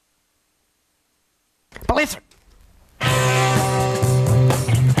Listen.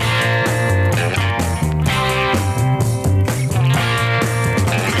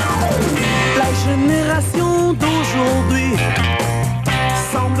 La génération d'aujourd'hui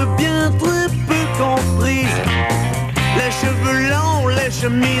semble bien très peu comprise. Les cheveux longs, les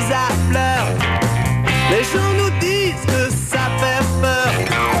chemises à fleurs, les gens nous disent que ça fait peur.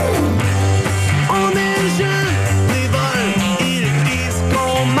 On est jeunes, frivoles, ils disent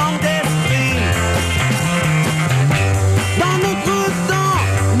qu'on manque d'esprit. Dans notre temps,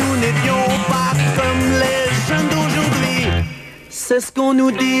 nous n'étions pas comme les jeunes d'aujourd'hui. C'est ce qu'on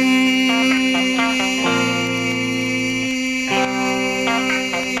nous dit.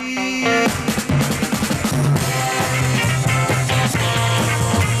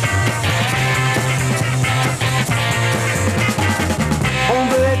 On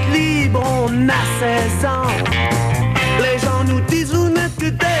veut être libre, on a 16 ans. Les gens nous disent vous n'êtes que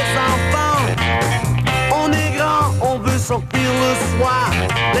des enfants. On est grand, on veut sortir le soir.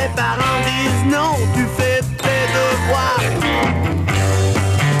 Les parents disent non, tu fais tes devoirs.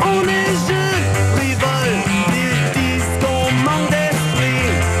 On est jeunes, frivoles, ils disent qu'on manque d'esprit.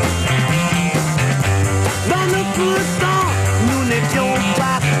 Dans notre temps, nous n'étions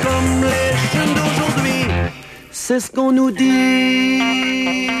pas comme les jeunes d'aujourd'hui. C'est ce qu'on nous dit.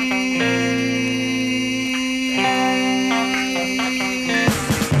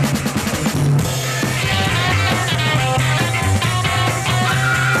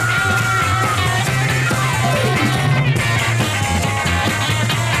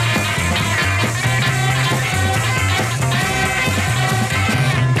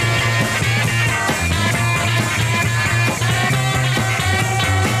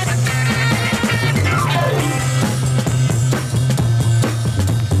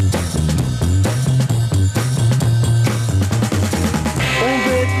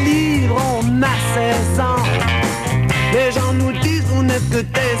 On a 16 ans. Les gens nous disent vous n'êtes que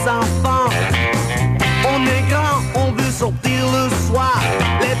des enfants. On est grand, on veut sortir le soir.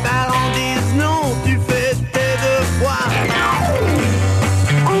 Les parents disent non, tu fais tes devoirs.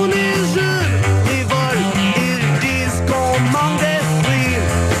 On est jeunes, frivoles, ils disent qu'on manque d'esprit.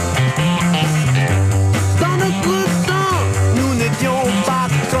 Dans notre temps, nous n'étions pas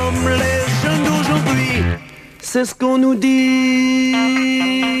comme les jeunes d'aujourd'hui. C'est ce qu'on nous dit.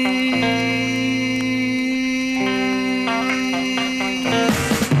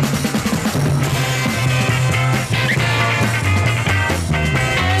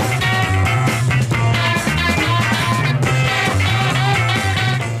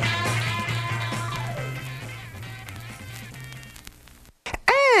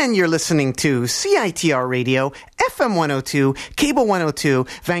 And you're listening to CITR Radio, FM 102, Cable 102,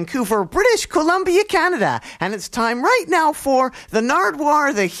 Vancouver, British Columbia, Canada. And it's time right now for the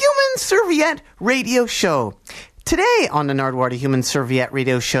Nardwuar, the Human Serviette Radio Show. Today on the Nardwuar, the Human Serviette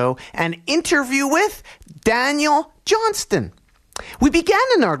Radio Show, an interview with Daniel Johnston. We began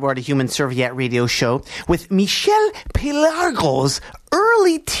the Nardwuar, the Human Serviette Radio Show with Michel Pelargo's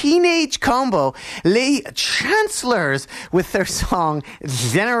early teenage combo, Les Chancellors, with their song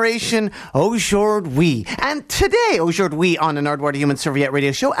Generation Aujourd'hui. And today, Aujourd'hui, on the Nardwuar, the Human Serviette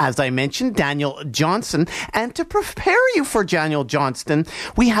Radio Show, as I mentioned, Daniel Johnston. And to prepare you for Daniel Johnston,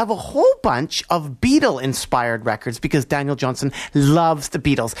 we have a whole bunch of Beatle-inspired records because Daniel Johnston loves the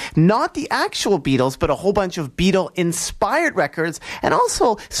Beatles. Not the actual Beatles, but a whole bunch of Beatle-inspired records and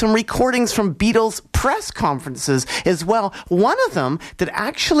also some recordings from Beatles press conferences as well. One of them that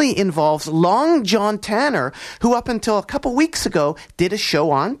actually involves Long John Tanner, who up until a couple weeks ago did a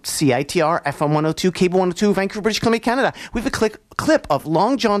show on CITR, FM 102, Cable 102, Vancouver, British Columbia, Canada. We have a clip of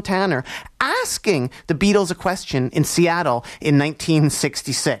Long John Tanner asking the Beatles a question in Seattle in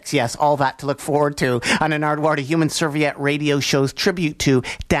 1966. Yes, all that to look forward to on an Nardwuar, the Human Serviette Radio Show's tribute to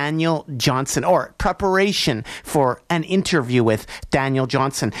Daniel Johnston, or preparation for an interview with Daniel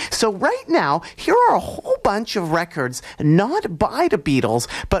Johnston. So right now, here are a whole bunch of records, not by the Beatles,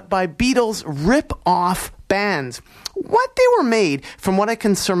 but by Beatles rip-off bands. What they were made, from what I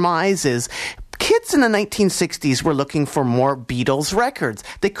can surmise, is kids in the 1960s were looking for more Beatles records.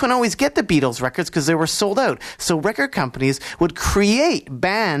 They couldn't always get the Beatles records because they were sold out. So record companies would create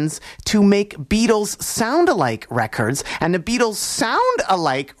bands to make Beatles sound-alike records. And the Beatles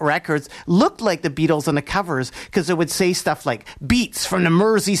sound-alike records looked like the Beatles on the covers because it would say stuff like Beats from the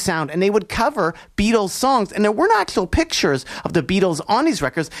Mersey Sound. And they would cover Beatles songs. And there weren't actual pictures of the Beatles on these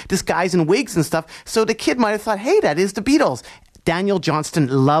records, just guys in wigs and stuff. So the kid might have thought, hey, that is the Beatles. Daniel Johnston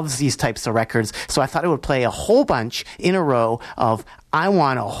loves these types of records, so I thought I would play a whole bunch in a row of I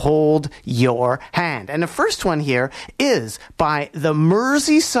Want to Hold Your Hand. And the first one here is by the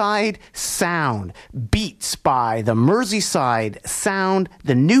Merseyside Sound. Beats by the Merseyside Sound,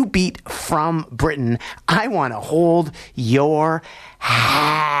 the new beat from Britain. I Want to Hold Your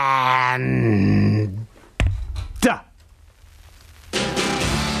Hand. Duh.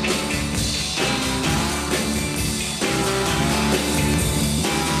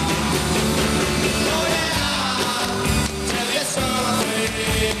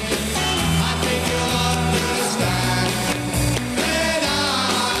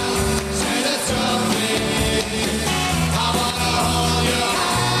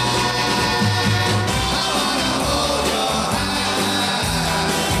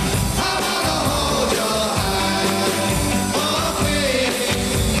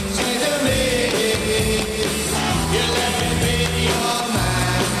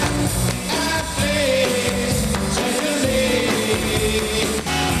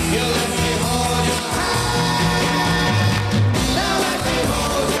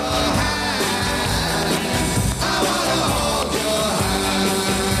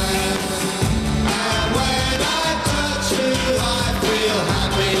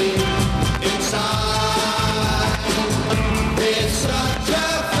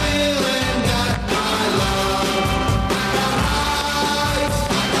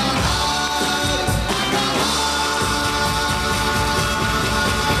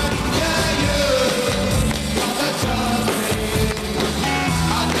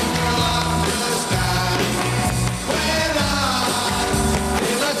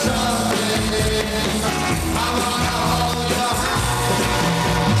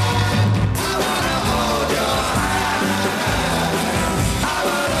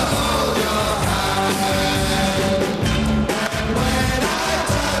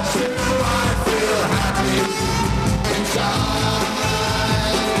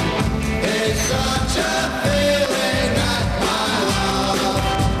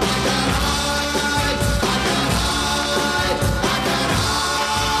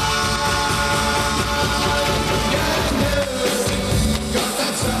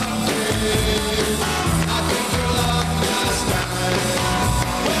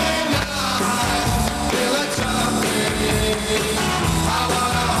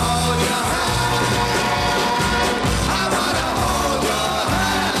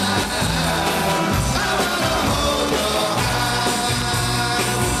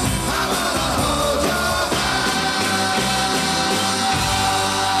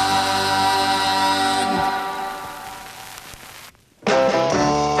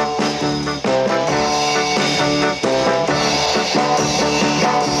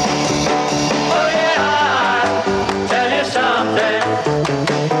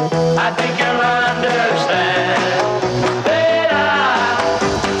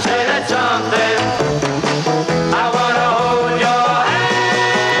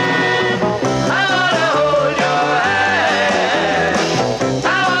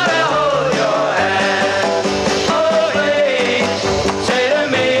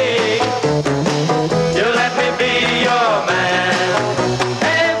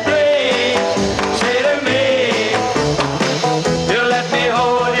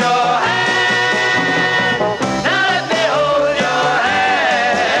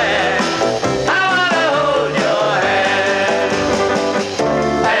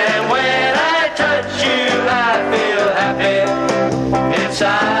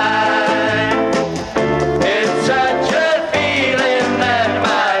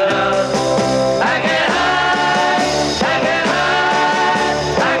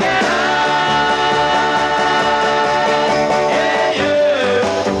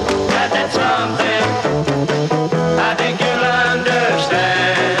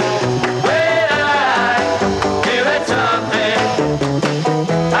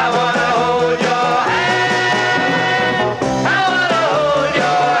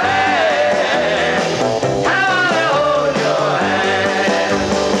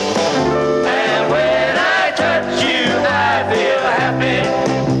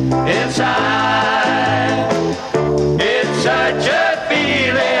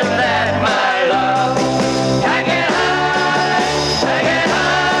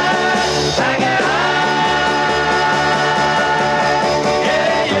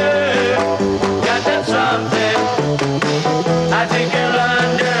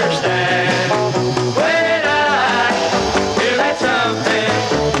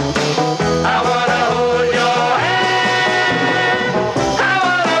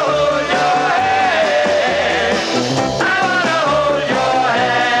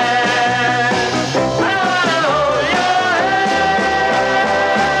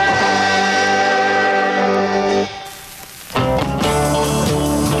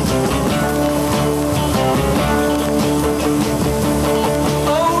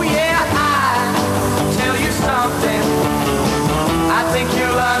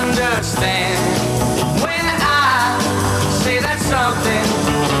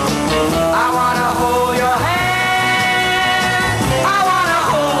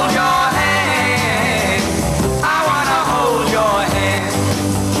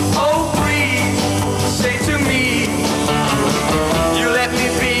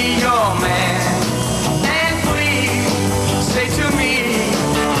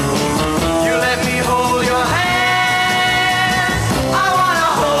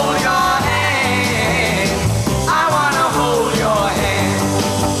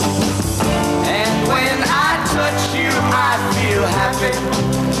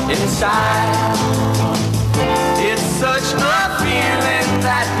 inside. It's such a feeling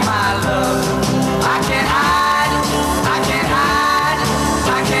that my love I can't hide, I can't hide,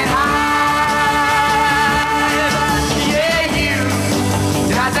 I can't hide. Yeah, you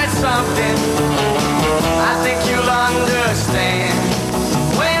got that something I think you'll understand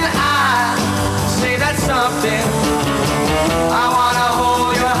when I say that something. I wanna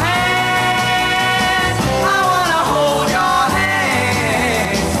hold your hand, I wanna hold your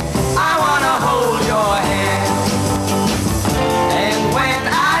hand, I wanna hold your hand. And when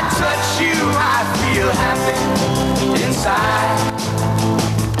I touch you, I feel happy inside.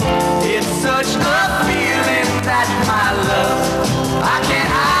 It's such a feeling that my love I can't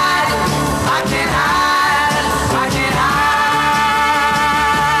hide, I can't hide, I can't hide.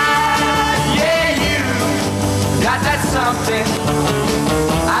 Yeah, you got that something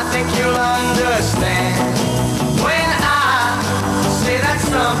I think you'll understand when I say that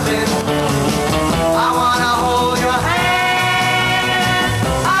something. I wanna hold your hand,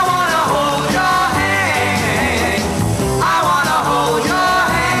 I wanna hold your hand, I wanna hold your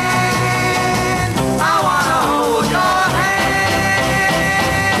hand, I wanna hold your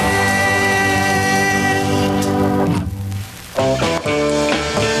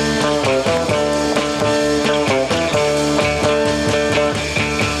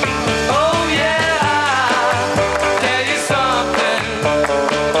Oh yeah, I'll tell you something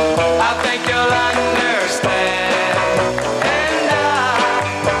I think you'll understand. And I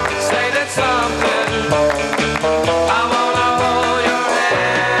say that something I wanna hold your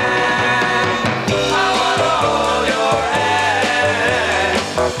hand, I wanna hold your hand,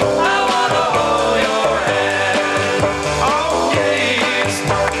 I wanna hold your hand. Oh please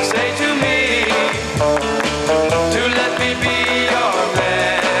say to me to let me be your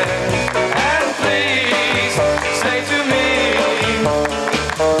man. And please say to me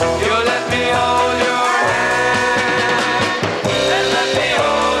you'll let me hold your hand, and let me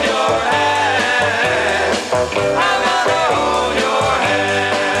hold your hand, I wanna hold your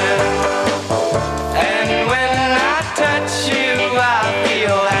hand. And when I touch you I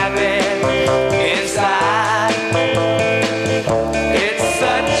feel happy inside. It's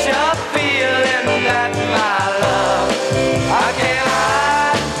such a feeling that my love I can't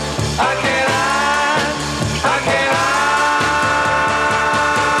hide, I can't hide, I can't hide.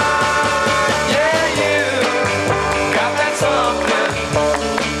 Yeah, you got that something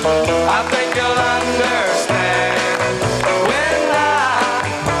I think you'll understand when I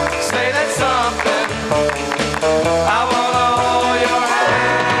say that something. I wanna hold your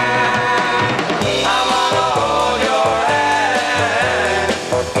hand, I wanna hold your hand,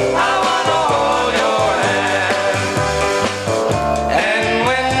 I wanna hold your hand. And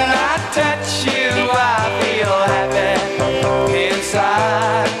when I touch you I feel happy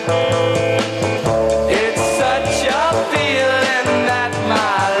inside. It's such a feeling that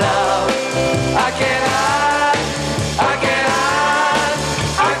my love I can't hide, I can't hide,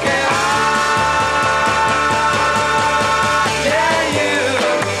 I can't hide. Yeah, you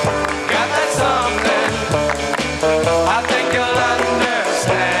got that something I think you'll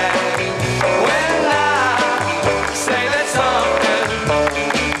understand when I say that something.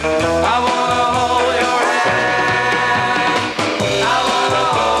 I wanna hold your hand, I wanna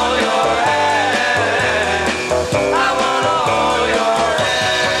hold your hand, I wanna hold your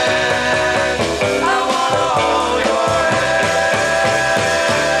hand, I wanna hold your hand.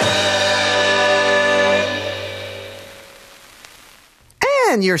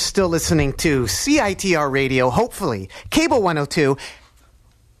 And you're still listening to CITR Radio, hopefully, Cable 102,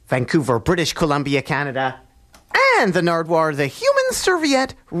 Vancouver, British Columbia, Canada, and the Nardwuar, the Human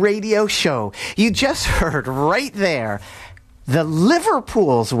Serviette Radio Show. You just heard right there the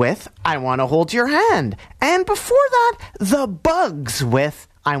Liverpools with I Want to Hold Your Hand. And before that, the Bugs with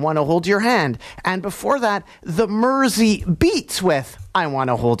I Want to Hold Your Hand. And before that, the Mersey Beats with I Want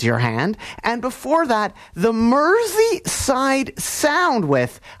to Hold Your Hand. And before that, the Merseyside Sound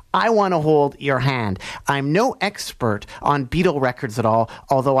with I Want to Hold Your Hand. I'm no expert on Beatle records at all,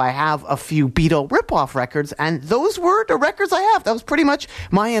 although I have a few Beatle ripoff records, and those were the records I have. That was pretty much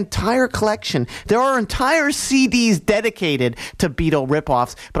my entire collection. There are entire CDs dedicated to Beatle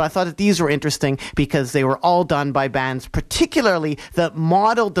ripoffs, but I thought that these were interesting because they were all done by bands, particularly that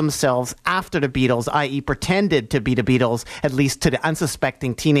modeled themselves after the Beatles, i.e. pretended to be the Beatles, at least to the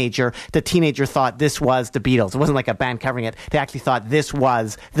unsuspecting teenager. The teenager thought this was the Beatles. It wasn't like a band covering it. They actually thought this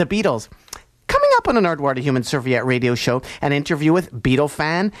was the Beatles. Coming up on a Nardwuar, the Human Serviette Radio Show, an interview with Beatle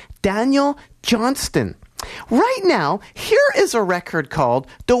fan Daniel Johnston. Right now, here is a record called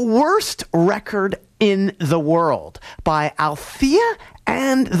The Worst Record in the World by Althea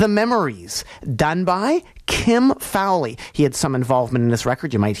and the Memories, done by Kim Fowley. He had some involvement in this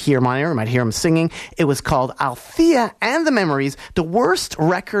record. You might hear him on air, you might hear him singing. It was called Althea and the Memories. The Worst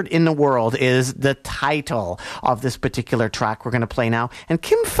Record in the World is the title of this particular track we're going to play now. And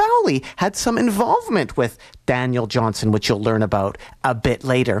Kim Fowley had some involvement with Daniel Johnston, which you'll learn about a bit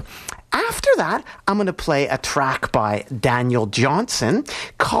later. After that, I'm going to play a track by Daniel Johnston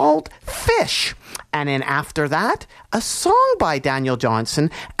called Fish. And then after that, a song by Daniel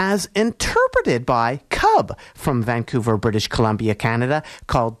Johnston as interpreted by Cub from Vancouver, British Columbia, Canada,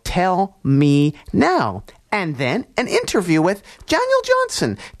 called Tell Me Now. And then an interview with Daniel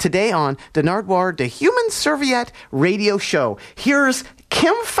Johnston today on the Nardwuar, the Human Serviette radio show. Here's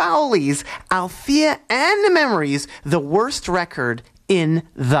Kim Fowley's Althea and the Memories, the worst record in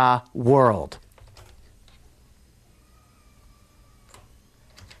the world.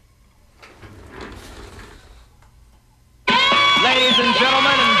 Ladies and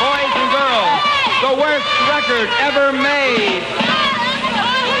gentlemen and boys and girls, the worst record ever made.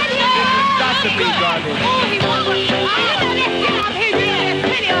 This has got to be garbage.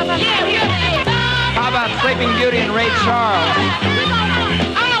 How about Sleeping Beauty and Ray Charles?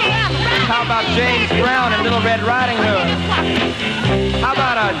 How about James Brown and Little Red Riding Hood? How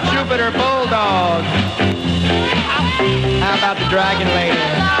about a Jupiter Bulldog? How about the Dragon Lady?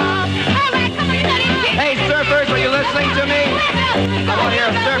 Hey, surfers, are you listening to me? I want to hear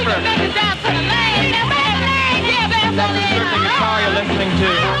a surfer. That's the surfing guitar you're listening to.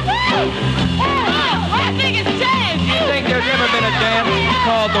 You think there's ever been a dance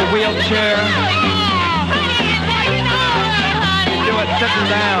called the wheelchair? You do it sitting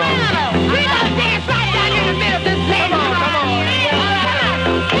down. Come on.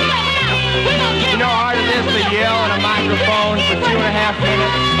 You know how hard it is to yell in a microphone for 2.5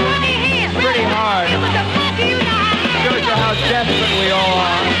 minutes? It's pretty hard. It shows you how desperate we all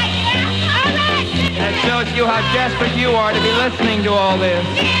are. And it shows you how desperate you are to be listening to all this.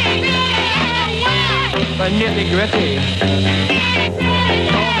 The nitty-gritty.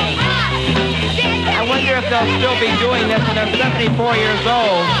 I wonder if they'll still be doing this when they're 74 years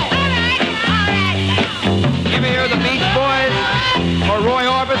old. You ever hear the Beach Boys? Or Roy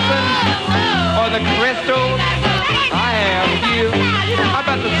Orbison? Or the Crystals? I have. You? How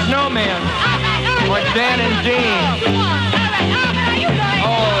about the Snowmen? Or Dan and Jean?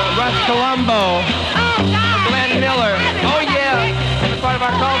 Oh, Russ Columbo? Glenn Miller? Oh yeah, it's part of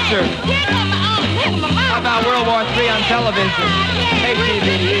our culture. How about World War III on television? Hey,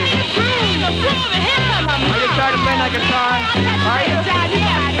 TVU. Are you tired of playing that guitar? Are you?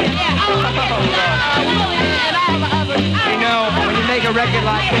 You know, when you make a record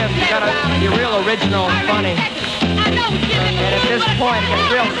like this, you gotta be real original and funny. And at this point, it's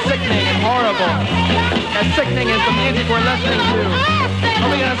real sickening and horrible. As sickening as the music we're listening to. Are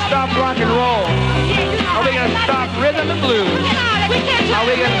we gonna stop rock and roll? Are we gonna stop rhythm and blues? Are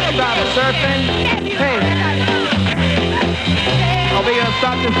we gonna stop surfing? Hey. Are we gonna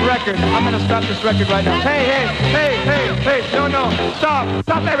stop this record? I'm gonna stop this record right now. Hey. No.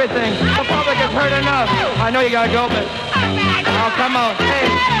 Stop everything. The public has heard enough. I know you gotta go, but oh, come on. Hey.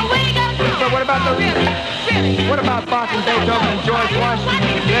 But what about Bach and Beethoven and George Washington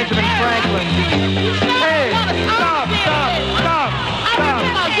and Benjamin Franklin? Hey, stop.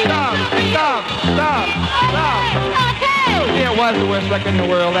 Yeah, it was the worst record in the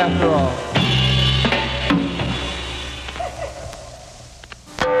world after all.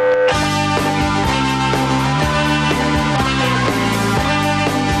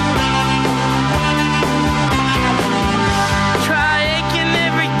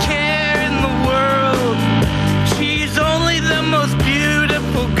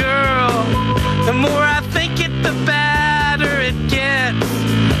 The more I think it, the badder it gets.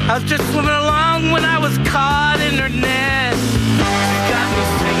 I was just swimming along when I was caught in her net. She got me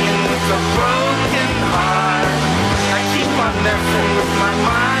singing with a broken heart. I keep on messing with my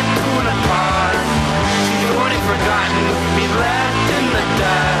mind torn apart. She's already forgotten me left in the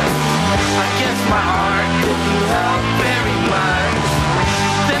dust. I guess my art didn't help very much.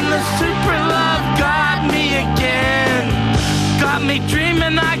 Then the super love got me again. Got me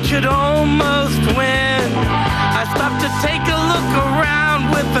dreaming I could almost win. I stopped to take a look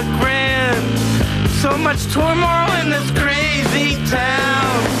around with a grin. So much turmoil in this crazy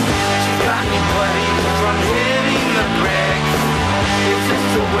town. She got me bloody from hitting the bricks. Is this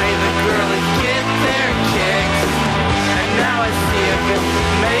the way the girlies get their kicks? And now I see if it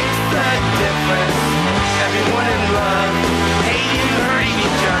makes a difference. Everyone in love, hating, hurting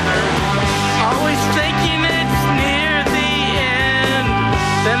each other. Always thinking it's near the end.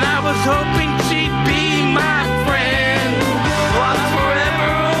 Then I was hoping she'd be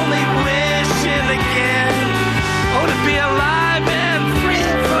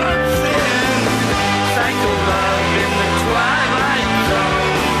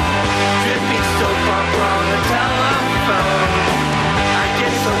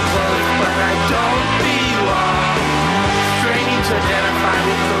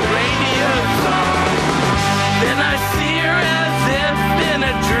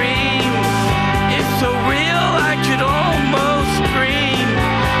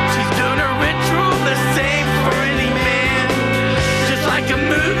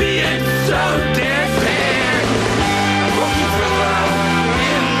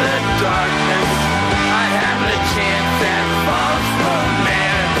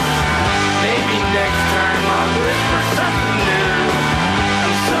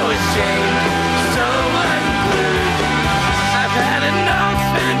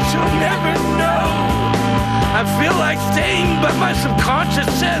my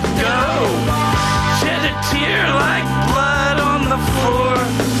subconscious says go. Shed a tear like blood on the floor.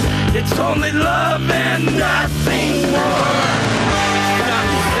 It's only love and nothing more. Got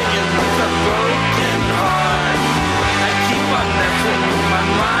me singing with a broken heart. I keep on messing with my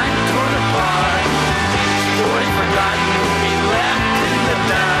mind torn apart. Story forgotten will be left in the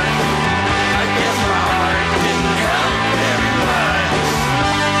dark. I guess my heart didn't help very much.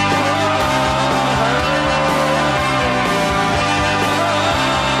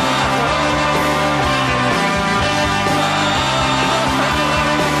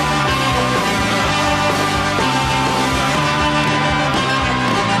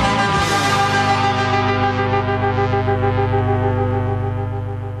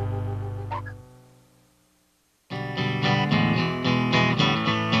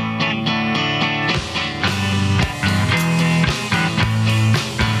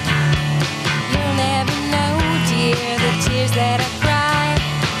 That I cry.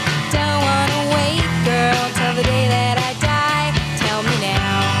 Don't wanna wait, girl, till the day that I die. Tell me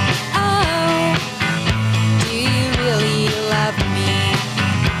now, oh, do you really love me?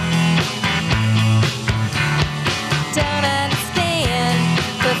 Don't understand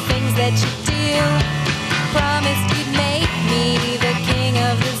the things that you do. Promised you'd make me the king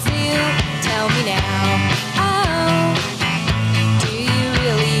of the zoo. Tell me now, oh, do you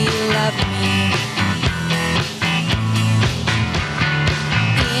really love me?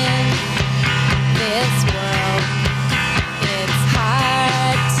 This world, it's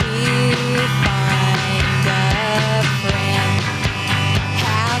hard to find a friend.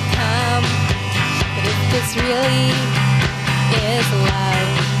 How come? But if this really is love,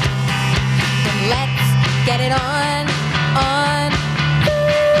 then let's get it on.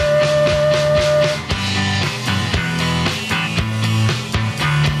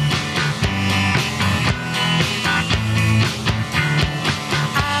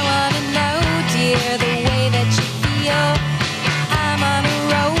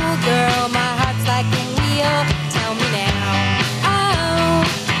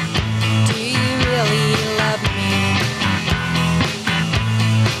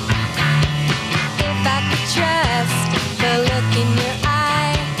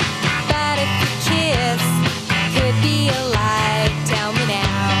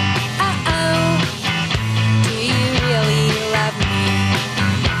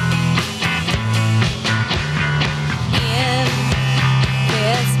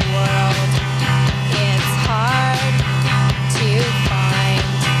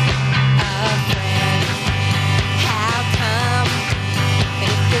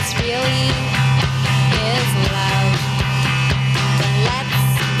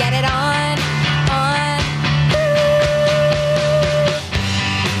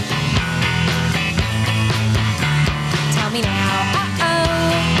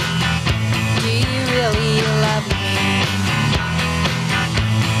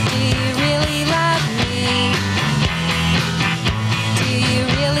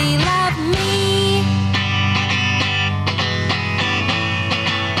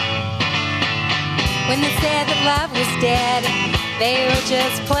 Dead. They were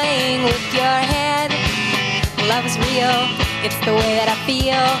just playing with your head. Love is real, it's the way that I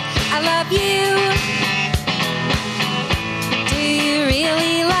feel. I love you. Do you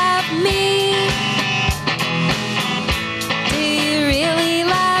really love me? Do you really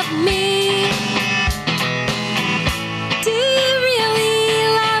love me? Do you really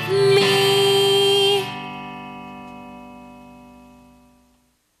love me?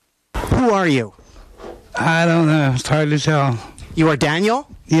 Who are you? I don't know. It's hard to tell. You are Daniel?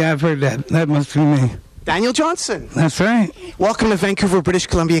 Yeah, I've heard that. That must be me. Daniel Johnston. That's right. Welcome to Vancouver, British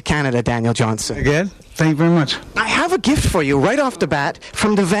Columbia, Canada, Daniel Johnston. Good. Thank you very much. I have a gift for you right off the bat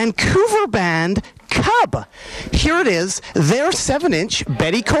from the Vancouver band Cub. Here it is, their 7-inch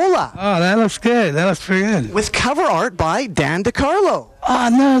Betty Cola. Oh, that looks good. That looks pretty good. With cover art by Dan DiCarlo. Oh,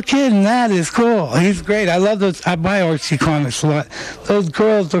 no kidding. That is cool. He's great. I love those. I buy Archie comics a lot. Those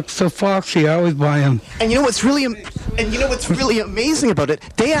girls look so foxy. I always buy them. And you know what's really amazing about it?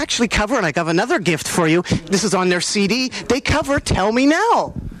 They actually cover, and I have another gift for you. This is on their CD. They cover Tell Me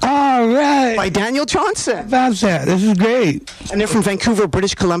Now. All right. By Daniel Johnston. About that. This is great. And they're from Vancouver,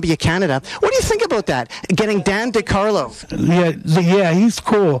 British Columbia, Canada. What do you think about that? Getting Dan DiCarlo. Yeah, he's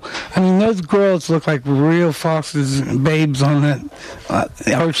cool. I mean, those girls look like real foxes and babes on that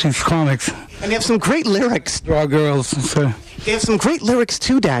Archie's comics. And they have some great lyrics. Draw girls. So. They have some great lyrics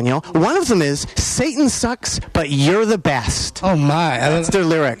too, Daniel. One of them is, Satan sucks, but you're the best. Oh, my. That's their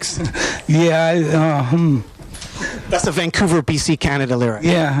lyrics. Yeah, That's a Vancouver, BC, Canada lyric.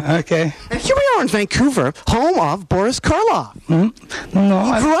 Yeah, okay. And here we are in Vancouver, home of Boris Karloff. No,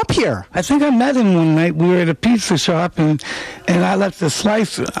 You grew up here. I think I met him one night. We were at a pizza shop, and I left a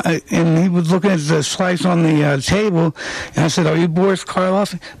slice, and he was looking at the slice on the table, and I said, "Are you Boris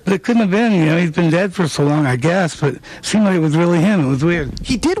Karloff?" But it couldn't have been. He's been dead for so long, I guess. But it seemed like it was really him. It was weird.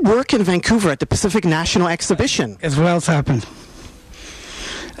 He did work in Vancouver at the Pacific National Exhibition. Guess what else happened?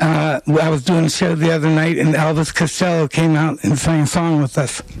 I was doing a show the other night, and Elvis Costello came out and sang a song with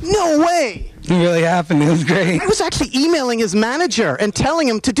us. No way! It really happened. It was great. I was actually emailing his manager and telling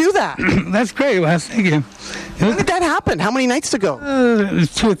him to do that. That's great, Wes. Thank you. When did that happen? How many nights ago? It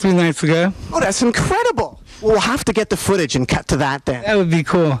was 2 or 3 nights ago. Oh, that's incredible. Well, we'll have to get the footage and cut to that then. That would be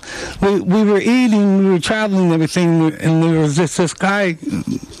cool. We were eating, we were traveling and everything, and there was this guy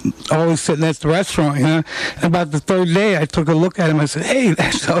always sitting at the restaurant, And about the third day, I took a look at him. I said, "Hey,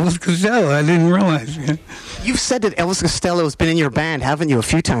 that's Elvis Costello." I didn't realize. You've said that Elvis Costello has been in your band, haven't you, a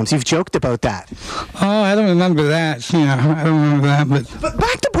few times? You've joked about that. Oh, I don't remember that. I don't remember that. But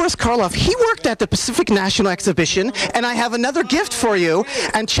back to Boris Karloff. He worked at the Pacific National Exhibition, and I have another gift for you.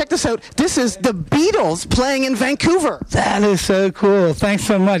 And check this out. This is the Beatles playing in Vancouver. That is so cool. Thanks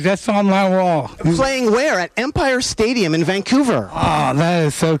so much. That's on my wall. Playing where? At Empire Stadium in Vancouver. Oh, that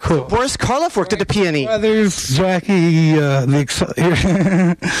is so cool. Boris Karloff worked at the PNE. Brothers, Jackie,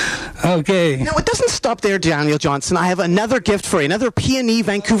 okay. Now, it doesn't stop there, Daniel Johnston. I have another gift for you, another PNE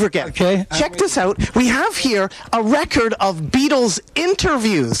Vancouver gift. Okay. Check this out. We have here a record of Beatles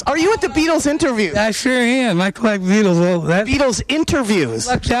interviews. Are you at the Beatles interviews? I sure am. I collect Beatles. Beatles interviews.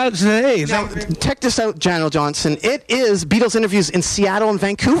 Lucked out today. Now, check this out, Daniel Johnston. It is Beatles interviews in Seattle and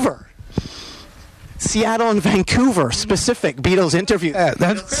Vancouver. Seattle and Vancouver, specific Beatles interviews.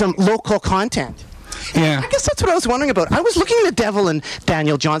 That's some local content. Yeah. I guess that's what I was wondering about. I was looking at the devil and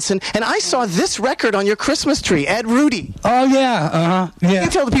Daniel Johnston, and I saw this record on your Christmas tree, Ed Rudy. Oh, yeah. Yeah. You can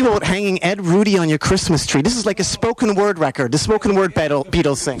tell the people about hanging Ed Rudy on your Christmas tree. This is like a spoken word record, the spoken word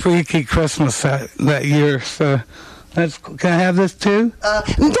Beatles thing. Freaky Christmas that year, so... Can I have this too?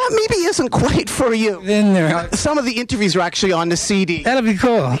 That maybe isn't quite for you. In there. Some of the interviews are actually on the CD. That'll be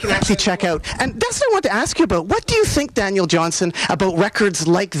cool. You can actually check out. And that's what I want to ask you about. What do you think, Daniel Johnston, about records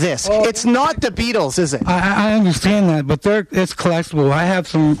like this? It's not the Beatles, is it? I understand that, but it's collectible. I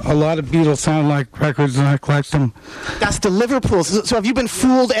have a lot of Beatles sound-like records, and I collect them. That's the Liverpool. So have you been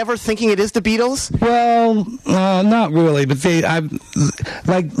fooled ever thinking it is the Beatles? Well, not really, but they'd have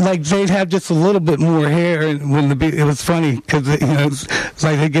just a little bit more hair when it was funny because it's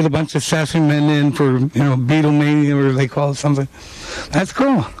like they get a bunch of session men in for Beatlemania, or they call it something. That's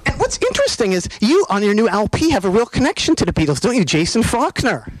cool. And what's interesting is you on your new LP have a real connection to the Beatles, don't you, Jason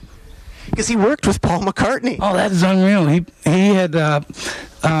Faulkner? Because he worked with Paul McCartney. Oh, that's unreal. He had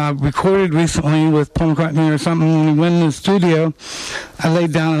recorded recently with Paul McCartney or something. When he went in the studio, I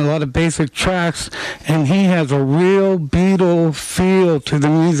laid down a lot of basic tracks, and he has a real Beatle feel to the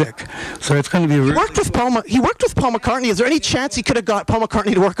music. So it's going to be. He worked with Paul McCartney. Is there any chance he could have got Paul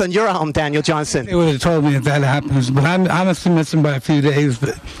McCartney to work on your album, Daniel Johnston? They would have told me if that happens, but I must have missed him by a few days.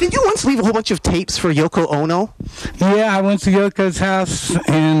 But did you once leave a whole bunch of tapes for Yoko Ono? Yeah, I went to Yoko's house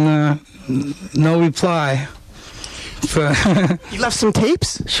and no reply. So you left some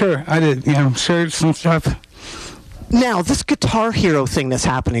tapes? Sure, I did. Shirts and stuff. Now, this Guitar Hero thing that's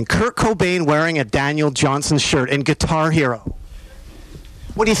happening, Kurt Cobain wearing a Daniel Johnston shirt in Guitar Hero.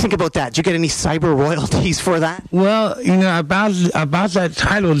 What do you think about that? Did you get any cyber royalties for that? Well, about that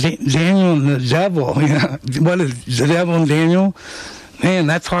title, Daniel and the Devil. What is the Devil and Daniel? Man,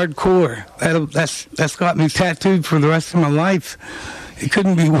 that's hardcore. That's got me tattooed for the rest of my life. It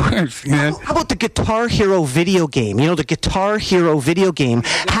couldn't be worse. How about the Guitar Hero video game? The Guitar Hero video game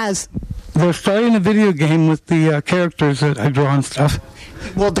has... They're starting a video game with the characters that I draw and stuff.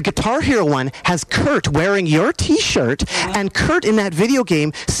 Well, the Guitar Hero one has Kurt wearing your T-shirt, and Kurt in that video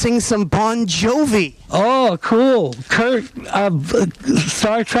game sings some Bon Jovi. Oh, cool. Kurt,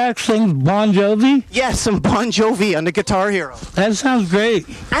 Star Trek sings Bon Jovi? Yes, some Bon Jovi on the Guitar Hero. That sounds great.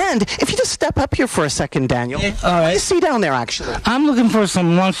 And if you just step up here for a second, Daniel. Yeah, all right. You see down there, actually. I'm looking for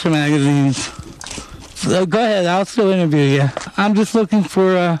some Monster magazines. So go ahead, I'll still interview you. I'm just looking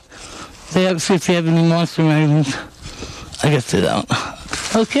for, see if you have any Monster magazines. I guess they don't.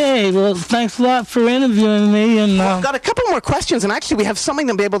 Okay, well, thanks a lot for interviewing me. And I've got a couple more questions, and actually we have something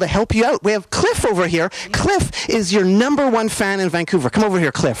to be able to help you out. We have Cliff over here. Cliff is your #1 fan in Vancouver. Come over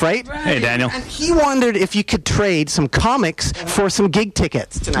here, Cliff, right? Hey, Daniel. And he wondered if you could trade some comics for some gig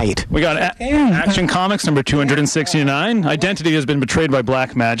tickets tonight. We got Action Comics number 269. Identity has been betrayed by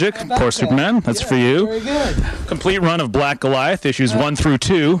Black Magic. Poor Superman. That's for you. Very good. Complete run of Black Goliath, issues 1 through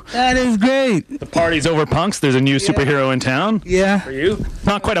 2. That is great. The Party's Over Punks. There's a new superhero in town. Yeah. For you.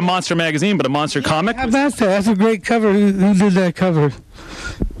 not quite a monster magazine, but a monster comic. How about that? That's a great cover. Who did that cover?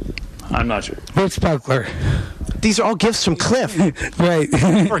 I'm not sure. Rich Buckler. These are all gifts from Cliff Right.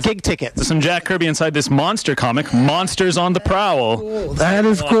 for gig tickets. There's some Jack Kirby inside this monster comic, Monsters on the Prowl. Cool. That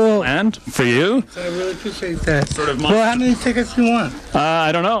is cool. And for you? I really appreciate that. Sort of Well, how many tickets do you want?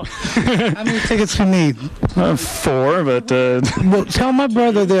 I don't know. How many tickets do you need? 4, but... Well, tell my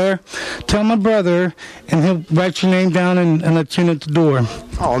brother there. Tell my brother, and he'll write your name down and let you in at the door.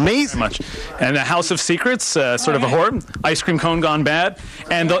 Oh, amazing. much. And the House of Secrets, sort of a horror. Ice Cream Cone Gone Bad.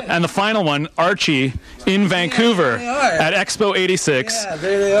 And the final one, Archie in Vancouver at Expo 86. Yeah,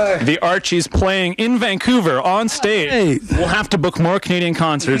 there they are. The Archies playing in Vancouver on stage. Hey. We'll have to book more Canadian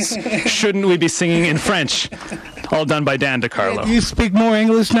concerts. Shouldn't we be singing in French? All done by Dan DiCarlo. Do you speak more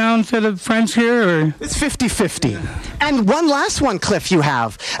English now instead of French here? Or? It's 50-50. And one last one, Cliff, you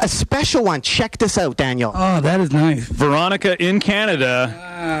have. A special one. Check this out, Daniel. Oh, that is nice. Veronica in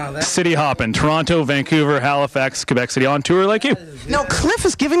Canada, city hopping. Toronto, Vancouver, Halifax, Quebec City, on tour like you. Now, Cliff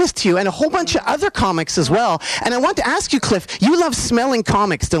is giving this to you and a whole bunch of other comics as well. And I want to ask you, Cliff, you love smelling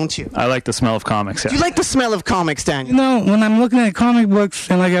comics, don't you? I like the smell of comics, yeah. Do you like the smell of comics, You Daniel? know, when I'm looking at comic books,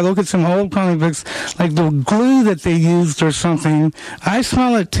 and like I look at some old comic books, like the glue that they used or something, I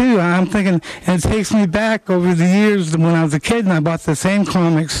smell it too. I'm thinking, and it takes me back over the years when I was a kid and I bought the same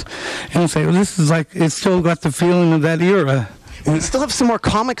comics, and I say, well, this is like, it's still got the feeling of that era. We still have some more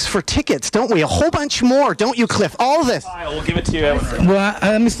comics for tickets, don't we? A whole bunch more, don't you, Cliff? All this. We'll give it to you. Well,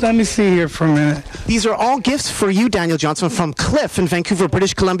 let me see here for a minute. These are all gifts for you, Daniel Johnston, from Cliff in Vancouver,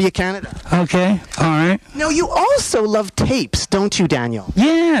 British Columbia, Canada. Okay, all right. Now, you also love tapes, don't you, Daniel?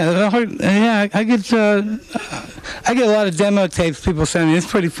 Yeah, I get a lot of demo tapes people send me. It's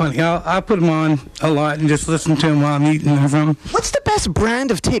pretty funny. I'll put them on a lot and just listen to them while I'm eating or something. What's the best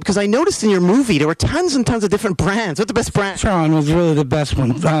brand of tape? Because I noticed in your movie there were tons and tons of different brands. What's the best brand? Centron was really the best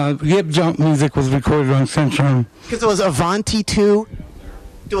one. Yip Jump music was recorded on Centron. Because there was Avanti too.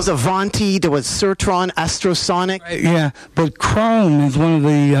 There was Avanti, there was Sertron, Astrosonic. Yeah, but Chrome is one of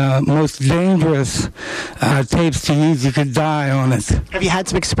the most dangerous tapes to use. You could die on it. Have you had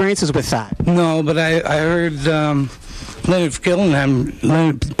some experiences with that? No, but I heard Leonard Skinner,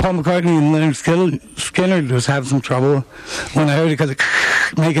 Paul McCartney and Leonard Skinner was having some trouble when I heard it because it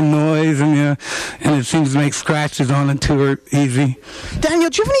making noise and it seems to make scratches on it too easy. Daniel,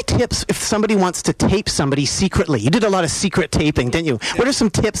 do you have any tips if somebody wants to tape somebody secretly? You did a lot of secret taping, didn't you? What are some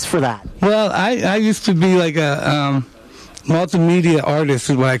tips for that? Well, I used to be like a multimedia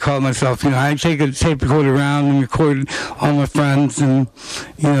artist is what I call myself. I take a tape recorder around and record all my friends, and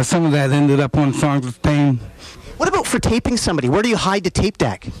some of that ended up on Songs of Pain. What about for taping somebody? Where do you hide the tape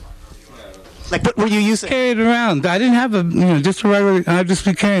deck? Like, what were you using? Carry it around. I didn't have just a regular. I'd just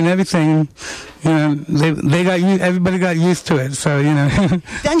be carrying everything. They got used. Everybody got used to it. So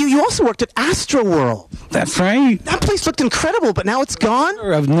Daniel, you also worked at Astro World. That's right. That place looked incredible, but now it's gone.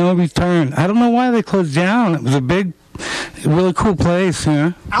 Of no return. I don't know why they closed down. It was a big, really cool place.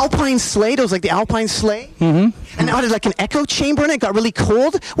 Alpine Sleigh. It was like the Alpine Sleigh. Mm-hmm. And now it had like an echo chamber in it. It got really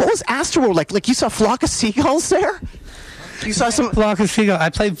cold. What was Astro World like? Like you saw a flock of seagulls there? You saw some flock of seagulls. I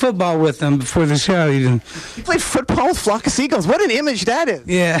played football with them before the show. You played football with flock of seagulls. What an image that is.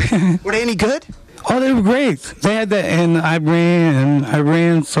 Yeah. Were they any good? Oh, they were great. They had that, and I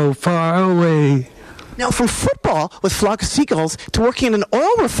ran so far away. Now, from football with flock of seagulls to working in an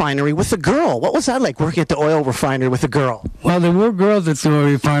oil refinery with a girl. What was that like, working at the oil refinery with a girl? Well, there were girls at the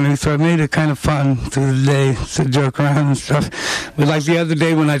oil refinery, so I made it kind of fun through the day to joke around and stuff. But like the other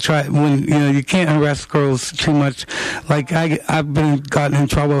day when you can't harass girls too much. Like I've gotten in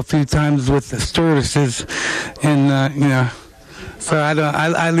trouble a few times with the stewardesses, and so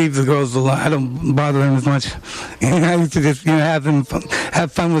I leave the girls alone. I don't bother them as much. I used to just have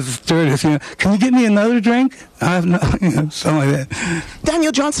fun with the stewardess. Can you get me another drink? I have no, something like that.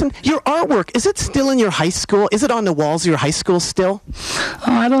 Daniel Johnston, your artwork, is it still in your high school? Is it on the walls of your high school still? Oh,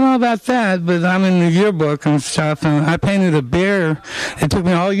 I don't know about that, but I'm in the yearbook and stuff. And I painted a bear. It took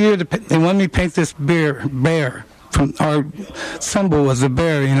me all year they wanted me to paint this bear. From our symbol was a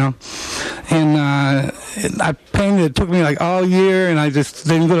bear, and I painted. It took me like all year, and I just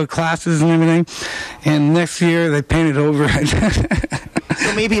didn't go to classes and everything. And next year they painted over it.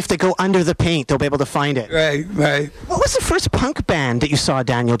 So maybe if they go under the paint, they'll be able to find it. Right. What was the first punk band that you saw,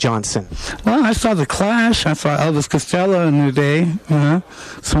 Daniel Johnston? Well, I saw The Clash. I saw Elvis Costello in their day.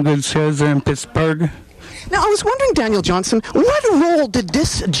 Some good shows there in Pittsburgh. Now, I was wondering, Daniel Johnston, what role did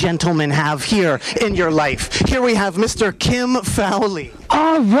this gentleman have here in your life? Here we have Mr. Kim Fowley.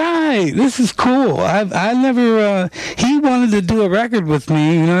 All right, this is cool. I never. He wanted to do a record with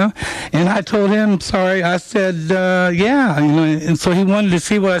me, you know, and I told him, sorry. I said, yeah, you know, and so he wanted to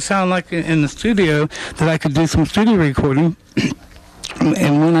see what I sound like in the studio, that I could do some studio recording.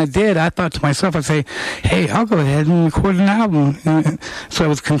 And when I did, I thought to myself, I'd say, hey, I'll go ahead and record an album. So it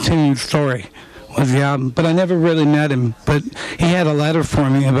was Continued Story was the album. But I never really met him. But he had a letter for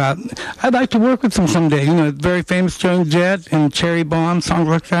me about, I'd like to work with him someday. You know, very famous Joan Jett and Cherry Bomb, songs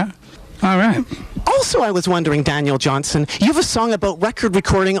like that. All right. Also, I was wondering, Daniel Johnston, you have a song about record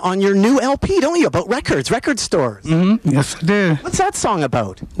recording on your new LP, don't you? About records, record stores. Mm-hmm. Yes, I do. What's that song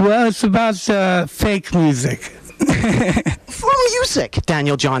about? Well, it's about fake music. For music,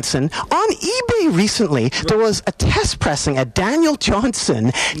 Daniel Johnston, on eBay recently, there was a test pressing, a Daniel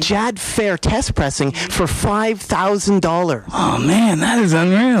Johnston Jad Fair test pressing for $5,000. Oh, man, that is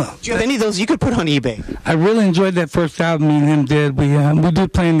unreal. Do you have any of those you could put on eBay? I really enjoyed that first album me and him did. We do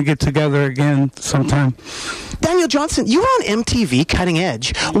plan to get together again sometime. Daniel Johnston, you were on MTV Cutting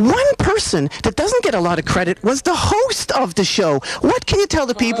Edge. One person that doesn't get a lot of credit was the host of the show. What can you tell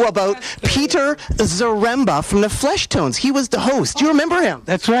the people about Peter Zaremba from the Fleshtones? He was the host. Do you remember him?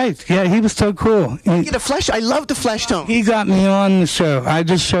 That's right. Yeah, he was so cool. I love the Fleshtones. He got me on the show. I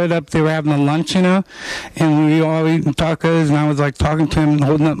just showed up. They were having a lunch, you know, and we all eating tacos, and I was like talking to him and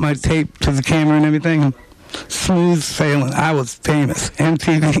holding up my tape to the camera and everything. Smooth sailing. I was famous.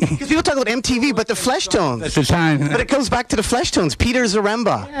 MTV. Because people talk about MTV, but the Fleshtones. At the time. But it goes back to the Fleshtones. Peter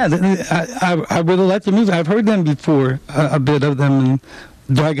Zaremba. Yeah, I really like the music. I've heard them before, a bit of them. And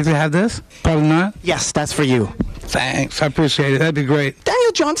do I get to have this? Probably not. Yes, that's for you. Thanks. I appreciate it. That'd be great.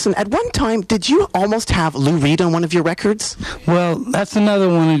 Daniel Johnston, at one time, did you almost have Lou Reed on one of your records? Well, that's another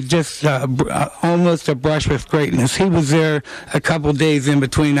one that just almost a brush with greatness. He was there a couple days in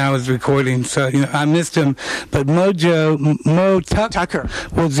between I was recording, so you know I missed him. But Mo Tucker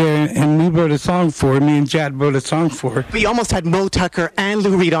was there, and we wrote a song for me and Jad wrote a song for. But you almost had Mo Tucker and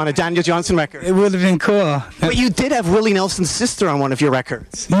Lou Reed on a Daniel Johnston record. It would have been cool. But you did have Willie Nelson's sister on one of your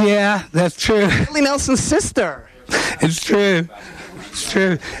records. Yeah, that's true. Willie Nelson's sister. It's true. It's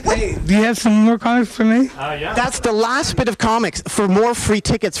true. Hey, do you have some more comics for me? Yeah. That's the last bit of comics for more free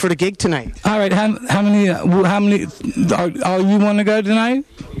tickets for the gig tonight. All right. How many? You want to go tonight?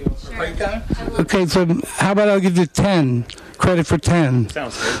 Sure. Okay. So how about I'll give you 10 credit for 10.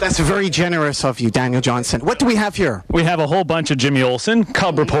 Sounds good. That's very generous of you, Daniel Johnston. What do we have here? We have a whole bunch of Jimmy Olsen,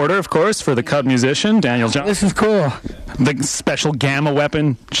 Cub reporter, of course, for the Cub musician, Daniel Johnston. This is cool. The special gamma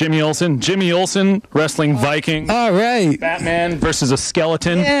weapon, Jimmy Olsen, wrestling Viking. All right. Batman versus a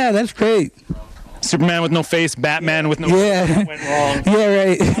skeleton. Yeah, that's great. Superman with no face, Batman with no face. Went wrong. Yeah,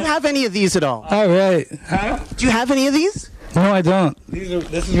 right. Do you have any of these at all? All right. Do you have any of these? No, I don't.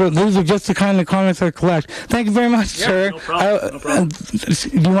 These are just the kind of comics I collect. Thank you very much, sir. No problem. Do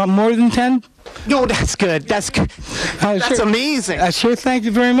you want more than 10? No, that's good. That's good. That's sure. amazing. Sure, thank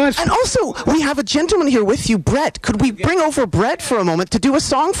you very much. And also, we have a gentleman here with you, Brett. Could we bring over Brett for a moment to do a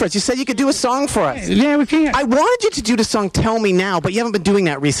song for us? You said you could do a song for us. Yeah, we can. I wanted you to do the song "Tell Me Now," but you haven't been doing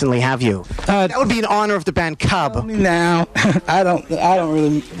that recently, have you? That would be in honor of the band Cub. Tell me now. I don't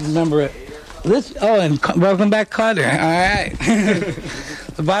really remember it. And welcome back, Carter. All right.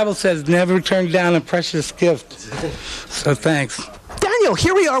 The Bible says never turn down a precious gift. So thanks. Daniel,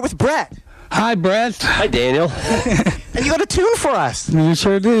 here we are with Brett. Hi, Brett. Hi, Daniel. And you got a tune for us. You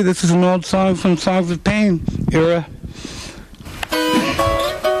sure do. This is an old song from Songs of Pain era.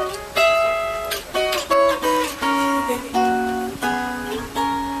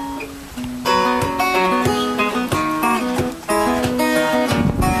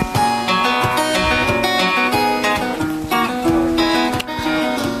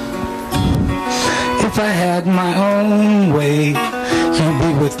 If I had my own way, you'd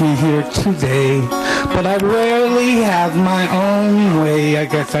be with me here today. But I rarely have my own way. I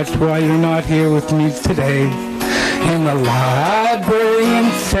guess that's why you're not here with me today. And the librarian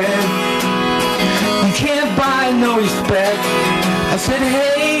said, you can't buy no respect. I said,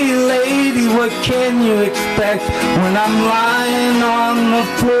 hey lady, what can you expect when I'm lying on the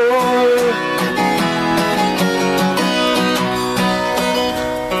floor?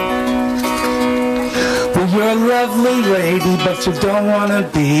 You're a lovely lady, but you don't want to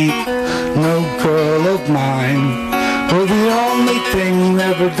be no girl of mine. Well, the only thing you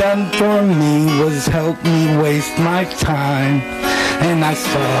ever done for me was help me waste my time. And I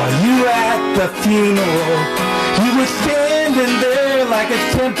saw you at the funeral. You were standing there like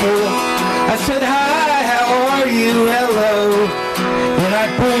a temple. I said, hi, how are you hello. When I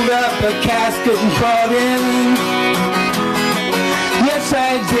pulled up a casket and crawled in, yes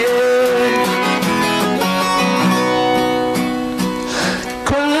I did.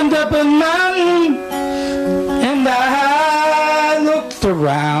 Climbed up a mountain and I looked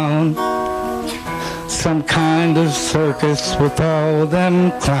around. Some kind of circus with all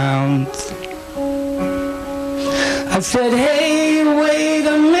them clowns. I said, hey, wait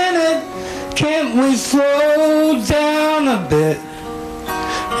a minute, can't we slow down a bit?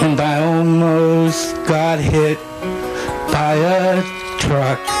 And I almost got hit by a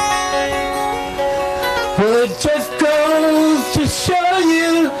truck. Well, it just goes to show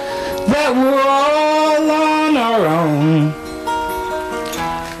you that we're all on our own,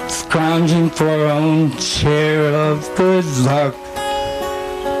 scrounging for our own share of good luck.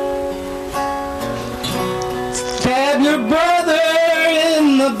 Stab your brother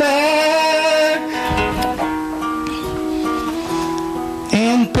in the back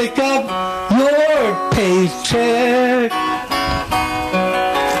and pick up your paycheck.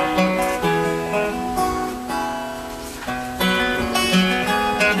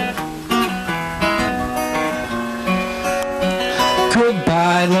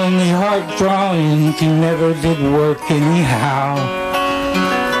 Goodbye, lonely heart drawing, if you never did work anyhow.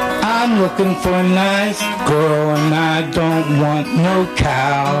 I'm looking for a nice girl and I don't want no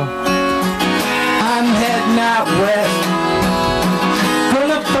cow. I'm heading out west,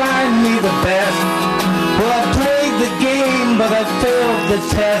 gonna find me the best. Well, I played the game, but I failed the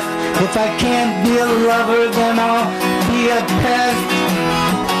test. If I can't be a lover, then I'll be a pest.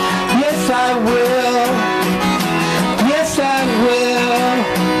 Yes, I will. Yes, I will.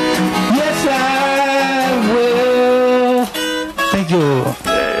 Yes, I will. Thank you.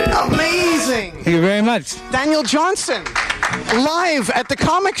 Amazing. Thank you very much. Daniel Johnston, live at the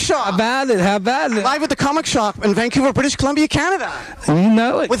comic shop. How about it? How about it? Live at the comic shop in Vancouver, British Columbia, Canada. You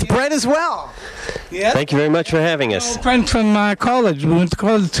know it. With Brett as well. Yeah. Thank you very much for having us. Friend from college. We went to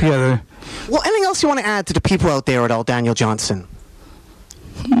college together. Well, anything else you want to add to the people out there at all, Daniel Johnston?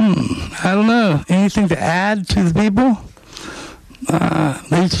 I don't know. Anything to add to the people?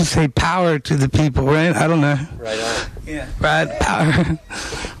 They used to say power to the people, right? I don't know. Right on. Yeah. Right, power.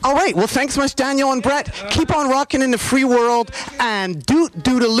 All right. Well, thanks so much, Daniel and Brett. Keep on rocking in the free world and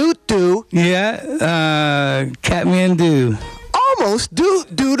doot-doot-a-loot-doo. Yeah, Catman-do. Almost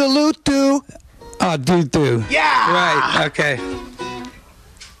doot-doot-a-loot-doo. Oh, do. Yeah. Right, okay.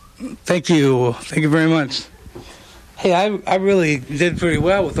 Thank you. Thank you very much. Hey, I really did pretty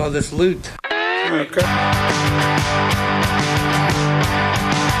well with all this loot. Okay.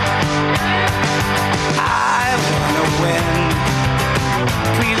 I wanna win.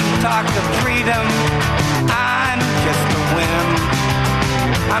 Freedom, talk of freedom. I'm just a whim.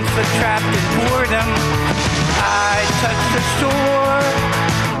 I'm so trapped in boredom. I touch the shore.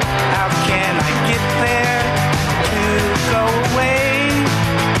 How can I get there to go away?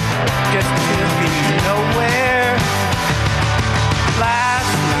 Just to be nowhere. Last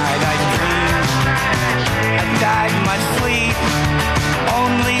night I dreamed I died in my sleep,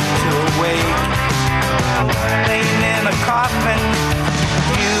 only to awake, laying in a coffin.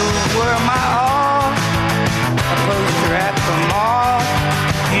 You were my all, a poster at the mall.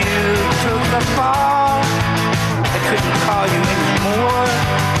 You took the fall, I couldn't call you anymore.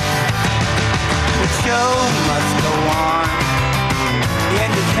 The show must go on, the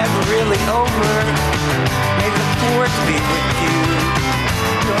end is never really over. May the force be with you,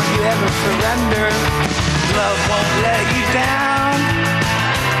 don't you ever surrender. Love won't let you down,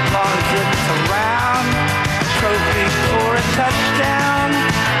 long as it's around. Trophy for a touchdown,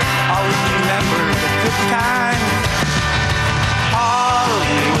 always remember the good times.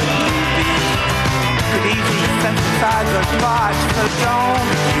 Hollywood movies could easily synthesize our thoughts, so don't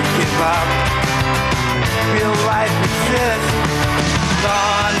you give up. Real life exists,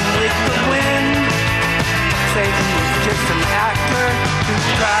 gone with the wind. Satan is just an actor who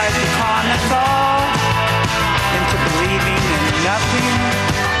tried to con us all into believing in nothing.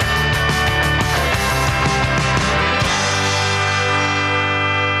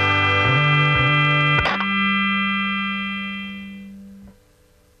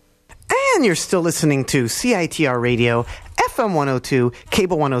 And you're still listening to CITR Radio, FM 102,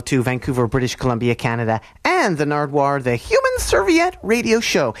 Cable 102, Vancouver, British Columbia, Canada, and the Nardwuar, the Human Serviette Radio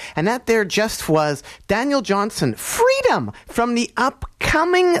Show. And that there just was Daniel Johnston, Freedom, from the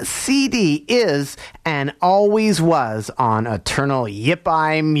upcoming CD Is and Always Was on Eternal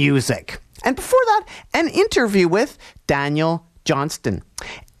Yippie Music. And before that, an interview with Daniel Johnston.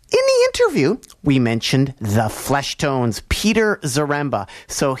 In the interview, we mentioned the Fleshtones, Peter Zaremba.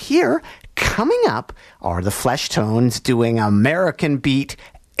 So here coming up are the Flesh Tones doing American Beat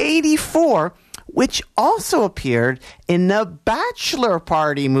 84, which also appeared in the Bachelor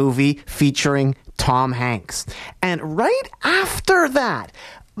Party movie featuring Tom Hanks. And right after that,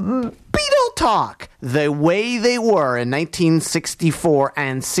 Beatle Talk, the way they were in 1964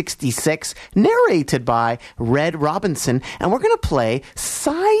 and 66, narrated by Red Robinson. And we're going to play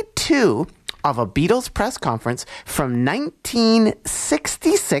side 2 of a Beatles press conference from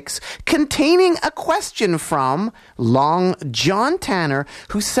 1966 containing a question from Long John Tanner,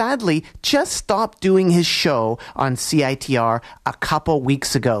 who sadly just stopped doing his show on CITR a couple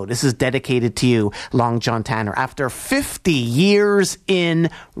weeks ago. This is dedicated to you, Long John Tanner, after 50 years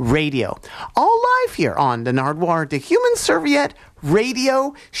in radio. All live here on the Nardwuar, the Human Serviette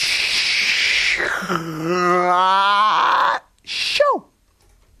Radio Show.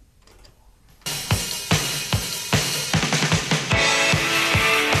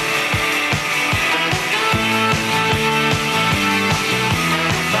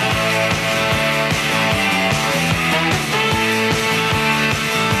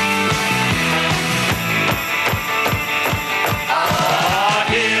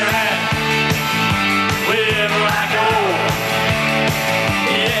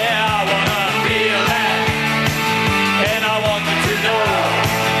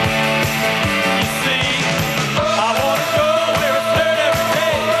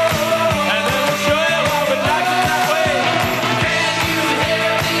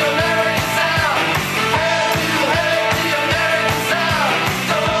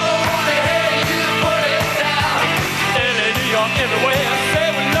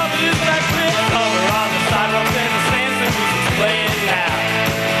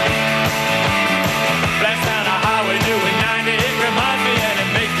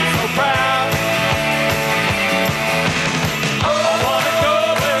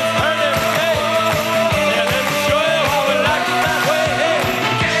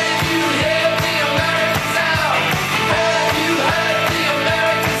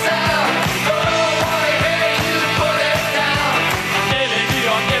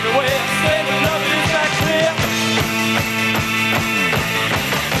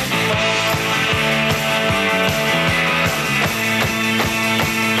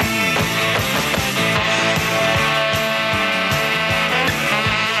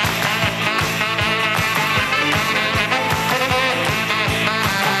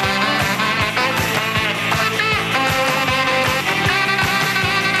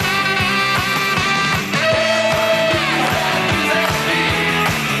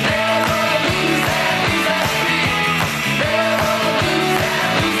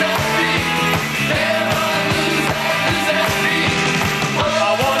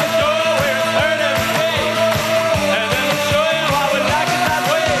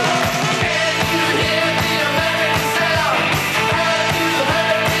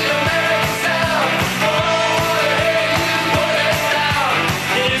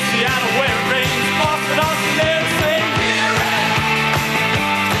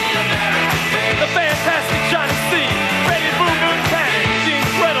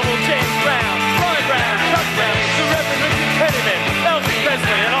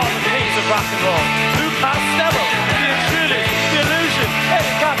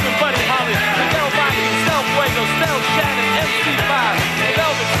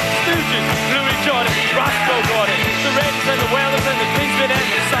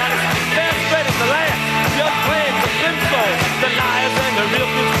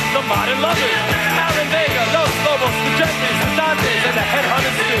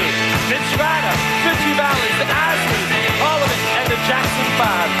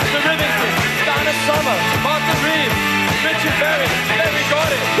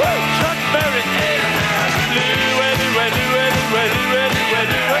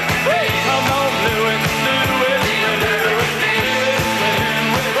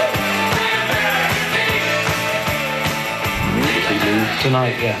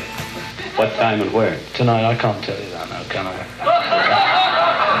 Tonight, yeah. What time and where? Tonight, I can't tell you that now, can I?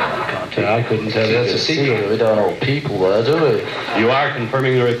 I can't tell you. I couldn't tell you. That's a secret. We don't know people there, do we? You are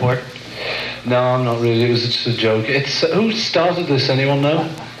confirming the report? No, I'm not really. It was just a joke. Who started this? Anyone know?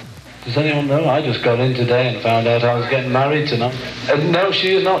 Does anyone know? I just got in today and found out I was getting married tonight. No,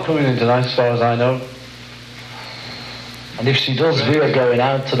 she is not coming in tonight, as far as I know. And if she does, we are going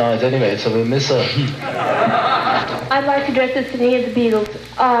out tonight anyway, so we'll miss her. I'd like to address this to any of the Beatles.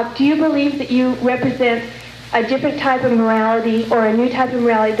 Do you believe that you represent a different type of morality or a new type of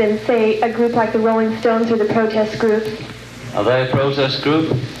morality than, say, a group like the Rolling Stones or the protest groups? Are they a protest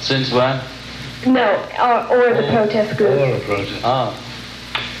group? Since when? No, or the protest group. Or a protest. Ah.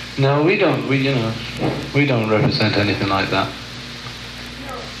 No, we don't. We don't represent anything like that.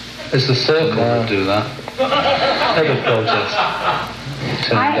 It's the circle that do that. Head of protest.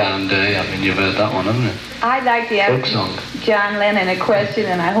 Turn down day. I mean, you've heard that one, haven't you? I'd like to Folk ask song. John Lennon a question,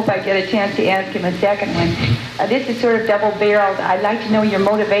 and I hope I get a chance to ask him a second one. This is sort of double-barreled. I'd like to know your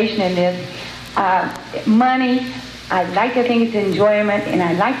motivation in this. Money, I'd like to think it's enjoyment, and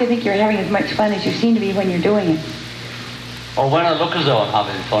I'd like to think you're having as much fun as you seem to be when you're doing it. Well, when I look as though I'm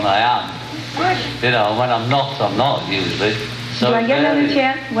having fun, I am. You know, when I'm not usually. So do I get another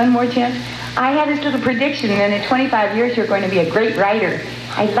chance? One more chance? I had this little prediction, and in 25 years you're going to be a great writer.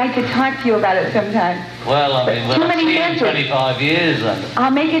 I'd like to talk to you about it sometime. Well, I mean, Too many see you in answers. 25 years then.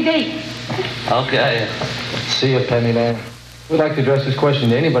 I'll make a date. Okay. See you, Penny Lane. We'd like to address this question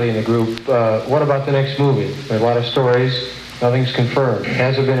to anybody in the group. What about the next movie? There are a lot of stories. Nothing's confirmed.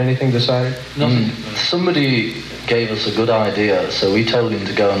 Has there been anything decided? Nothing. Somebody gave us a good idea, so we told him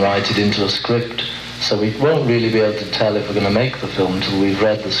to go and write it into a script. So we won't really be able to tell if we're going to make the film until we've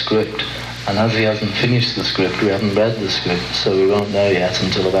read the script. And as he hasn't finished the script, we haven't read the script, so we won't know yet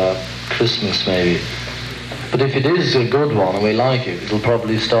until about Christmas maybe. But if it is a good one and we like it, it'll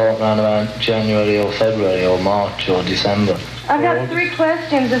probably start around about January or February or March or December. I've got 3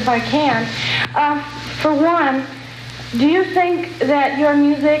 questions, if I can. For one, do you think that your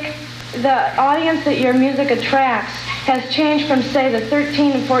music, the audience that your music attracts, has changed from, say, the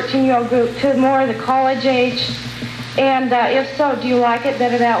 13 and 14-year-old group to more the college age? And if so, do you like it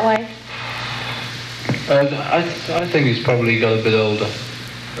better that way? I think he's probably got a bit older.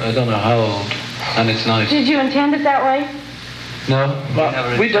 I don't know how old, and it's nice. Did you intend it that way? No,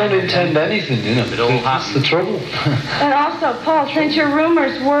 but we don't intend anything, you know. That's the trouble. And also, Paul, since your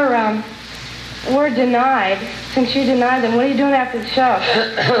rumors were denied, since you denied them, what are you doing after the show?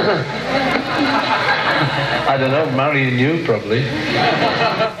 I don't know, marrying you probably.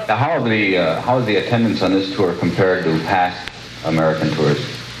 How is the attendance on this tour compared to past American tours?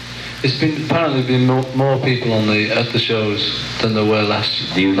 It's apparently been more people at the shows than there were last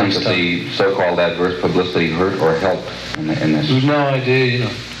time. Do you think that the so-called adverse publicity hurt or helped in this? We've no idea, you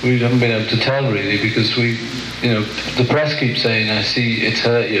know. We haven't been able to tell really because the press keeps saying, I see it's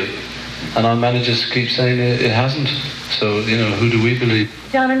hurt you. And our managers keep saying it hasn't. So, who do we believe?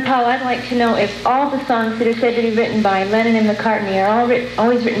 John and Paul, I'd like to know if all the songs that are said to be written by Lennon and McCartney are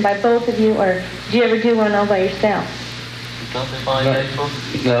always written by both of you, or do you ever do one all by yourself?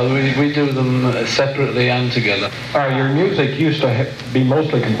 No, we do them separately and together. Your music used to be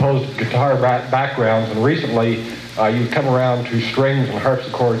mostly composed of guitar backgrounds, and recently you've come around to strings and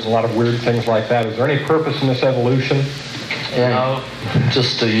harpsichords and a lot of weird things like that. Is there any purpose in this evolution? Yeah,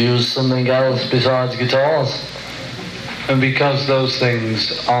 just to use something else besides guitars. And because those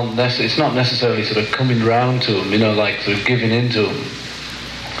things aren't it's not necessarily sort of coming round to them, like sort of giving into them.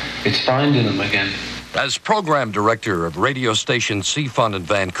 It's finding them again. As program director of radio station C-Fun in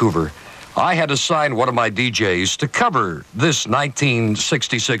Vancouver, I had assigned one of my DJs to cover this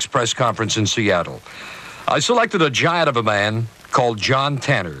 1966 press conference in Seattle. I selected a giant of a man called John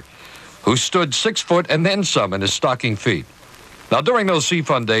Tanner, who stood 6 foot and then some in his stocking feet. Now, during those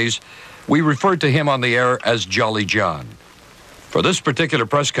C-Fun days, we referred to him on the air as Jolly John. For this particular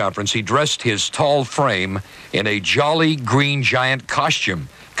press conference, he dressed his tall frame in a jolly green giant costume,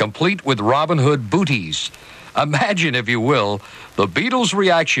 complete with Robin Hood booties. Imagine, if you will, the Beatles'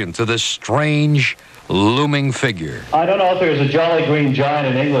 reaction to this strange, looming figure. I don't know if there's a jolly green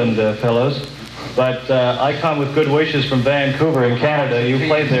giant in England, fellows, but I come with good wishes from Vancouver in Canada. You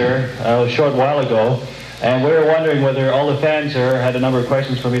played there a short while ago, and we were wondering whether all the fans here had a number of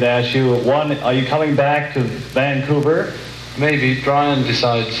questions for me to ask you. One, are you coming back to Vancouver? Maybe. Brian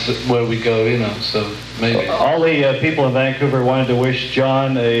decides where we go, so maybe. All the people in Vancouver wanted to wish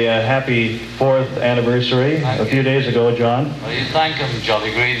John a happy 4th anniversary a few days ago, John. Well, you thank him,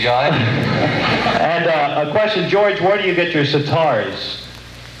 Jolly Green Giant. And a question, George, where do you get your sitars?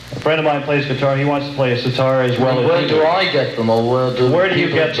 A friend of mine plays guitar. He wants to play a sitar as well. Where do I get them, or where do you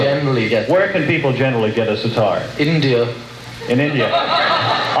get them? Generally get them? Where can people generally get a sitar? India. In India.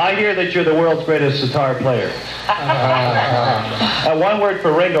 I hear that you're the world's greatest sitar player. One word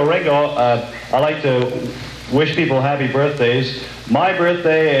for Ringo. Ringo, I like to wish people happy birthdays. My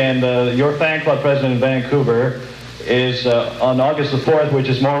birthday and your fan club president in Vancouver is on August the 4th, which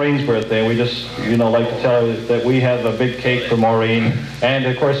is Maureen's birthday. We just, like to tell her that we have a big cake for Maureen. And,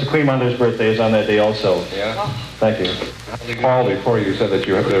 of course, the Queen Mother's birthday is on that day also. Yeah. Thank you. Paul, before you said that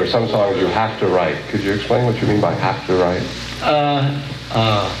there are some songs you have to write. Could you explain what you mean by have to write?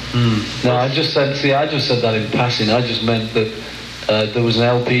 No, I just said that in passing. I just meant that there was an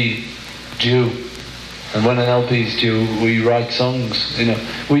LP due, And when an LP's due, we write songs.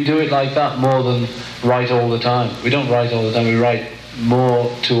 We do it like that more than write all the time. We don't write all the time. We write more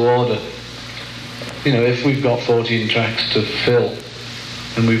to order. If we've got 14 tracks to fill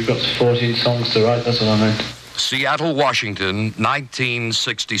and we've got 14 songs to write, that's what I meant. Seattle, Washington,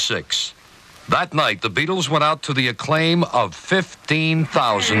 1966. That night, the Beatles went out to the acclaim of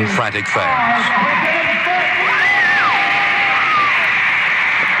 15,000 frantic fans.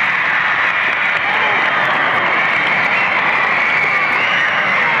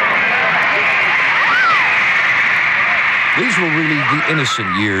 These were really the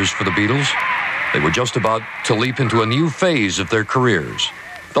innocent years for the Beatles. They were just about to leap into a new phase of their careers.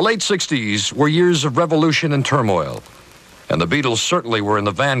 The late 60s were years of revolution and turmoil, and the Beatles certainly were in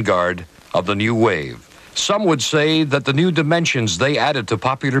the vanguard of the new wave. Some would say that the new dimensions they added to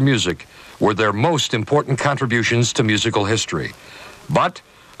popular music were their most important contributions to musical history. But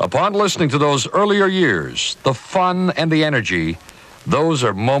upon listening to those earlier years, the fun and the energy, those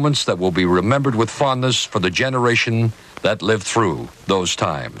are moments that will be remembered with fondness for the generation that lived through those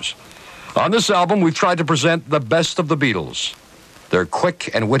times. On this album, we've tried to present the best of the Beatles, their quick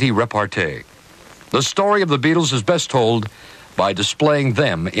and witty repartee. The story of the Beatles is best told by displaying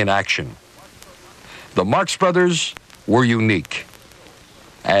them in action. The Marx Brothers were unique,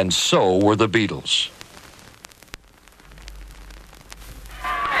 and so were the Beatles.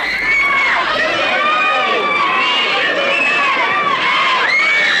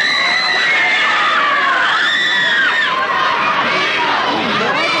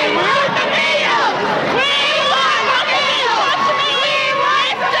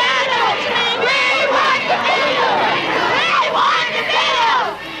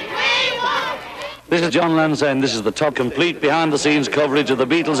 This is John Lennon saying this is the top complete behind-the-scenes coverage of the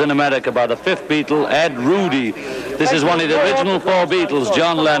Beatles in America by the fifth Beatle, Ed Rudy. This is one of the original four Beatles,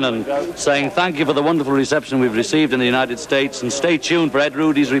 John Lennon, saying thank you for the wonderful reception we've received in the United States, and stay tuned for Ed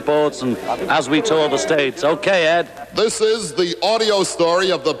Rudy's reports and as we tour the States. Okay, Ed. This is the audio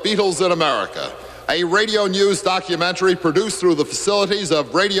story of the Beatles in America, a radio news documentary produced through the facilities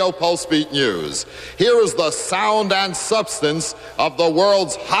of Radio Pulse Beat News. Here is the sound and substance of the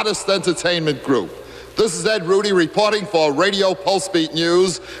world's hottest entertainment group. This is Ed Rudy reporting for Radio Pulse Beat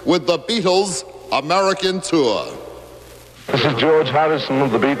News with the Beatles American Tour. This is George Harrison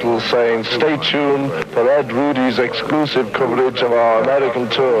of the Beatles saying stay tuned for Ed Rudy's exclusive coverage of our American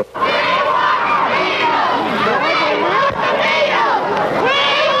tour.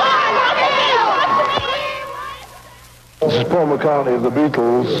 This is Paul McCartney of the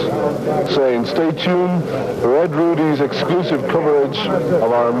Beatles saying stay tuned for Ed Rudy's exclusive coverage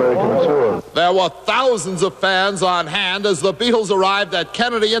of our American tour. There were thousands of fans on hand as the Beatles arrived at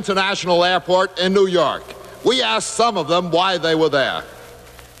Kennedy International Airport in New York. We asked some of them why they were there.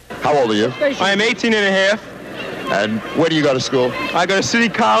 How old are you? I am 18 and a half. And where do you go to school? I go to City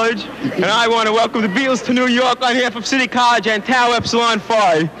College, and I want to welcome the Beatles to New York on behalf of City College and Tau Epsilon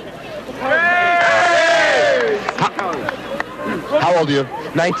Phi. How old are you?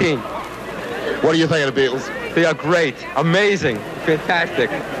 19. What do you think of the Beatles? They are great, amazing, fantastic.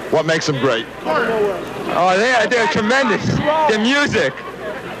 What makes them great? Oh, they're tremendous. Their music.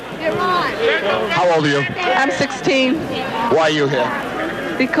 How old are you? I'm 16. Why are you here?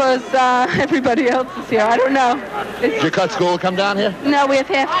 Because everybody else is here. I don't know. Did you cut school to come down here? No, we have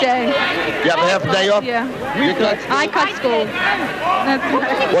half day. You have a half a day off? Yeah. You cut school? I cut school.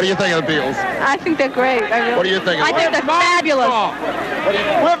 What do you think of the Beatles? I think they're great. What do you think of I think they're fabulous.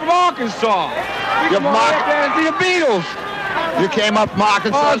 We're from Arkansas. You're from Arkansas? See the Beatles. You came up from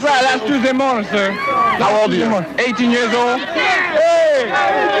Arkansas? Oh, that's right. Last Tuesday morning, sir. How old are you? 18 years old. Hey!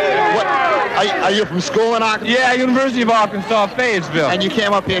 What? Are you from school in Arkansas? Yeah, University of Arkansas, Fayetteville. And you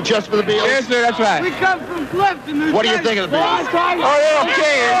came up here just for the Beatles? Yes, sir, that's right. We come from Clifton, New What do you think of the Beatles? Oh, they're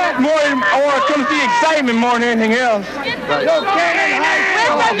okay. I want to come see excitement more than anything else. Right.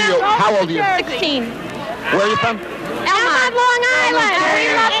 York. How old are you? 16. Where are you from? Elmont, Long Island. We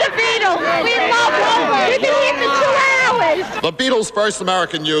love the Beatles. We love them. We've been here for 2 hours. The Beatles' first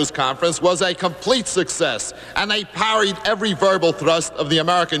American news conference was a complete success, and they parried every verbal thrust of the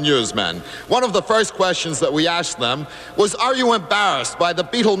American newsmen. One of the first questions that we asked them was, are you embarrassed by the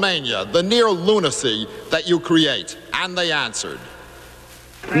Beatlemania, the near lunacy that you create? And they answered.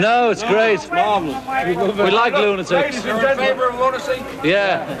 No, it's great. It's marvelous. We like lunatics. Ladies in favor of lunacy?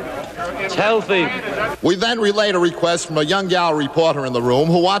 Yeah, it's healthy. We then relayed a request from a young gal reporter in the room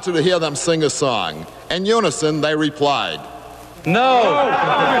who wanted to hear them sing a song. In unison, they replied. No.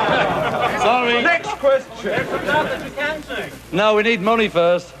 Sorry. Next question. No, we need money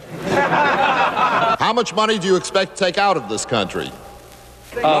first. How much money do you expect to take out of this country?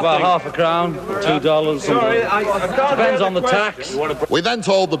 About half a crown, $2. Depends on the tax. We then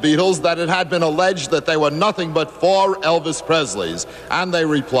told the Beatles that it had been alleged that they were nothing but 4 Elvis Presleys, and they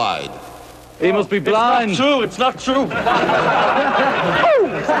replied, "He must be blind." It's not true.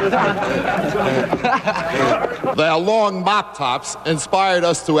 Their long mop tops inspired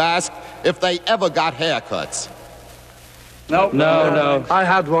us to ask if they ever got haircuts. No. I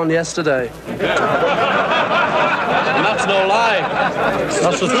had one yesterday. And that's no lie.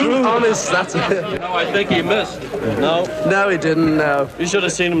 That's the truth. Honest, that's it. No, I think he missed. No. No, he didn't, no. You should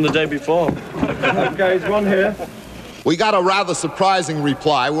have seen him the day before. Okay, there's one here. We got a rather surprising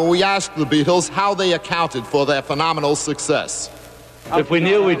reply when we asked the Beatles how they accounted for their phenomenal success. If we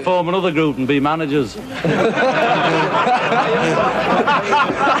knew, we'd form another group and be managers.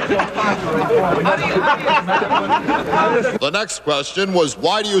 The next question was,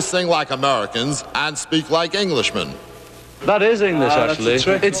 why do you sing like Americans and speak like Englishmen? That is English, actually.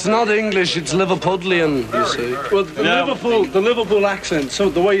 It's not English, it's Liverpudlian, you see. Well, the Liverpool accent, so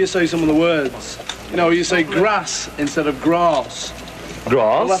the way you say some of the words, you know, you say grass instead of grass.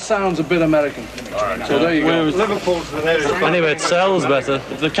 Grass? Well, that sounds a bit American. So there you go. Liverpool's the nearest. Anyway, it sells better.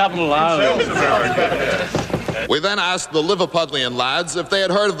 The capital island. We then asked the Liverpudlian lads if they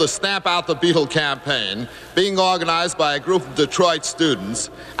had heard of the Stamp Out the Beatle campaign being organized by a group of Detroit students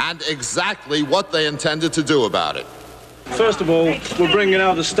and exactly what they intended to do about it. First of all, we're bringing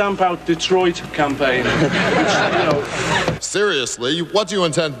out the Stamp Out Detroit campaign. Which, Seriously, what do you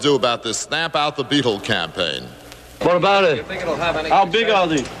intend to do about this Stamp Out the Beatle campaign? What about it? How big are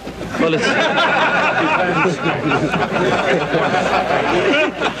they? Well, it's...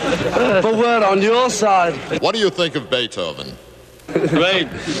 But we're on your side. What do you think of Beethoven? Great.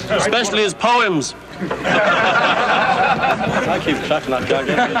 Especially his poems. I keep tracking that guy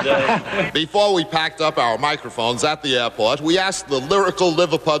every day. Before we packed up our microphones at the airport, we asked the lyrical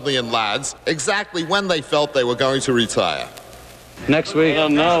Liverpudlian lads exactly when they felt they were going to retire. Next week? No.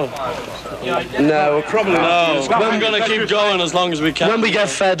 No, probably no. We're going to keep going as long as we can. When we get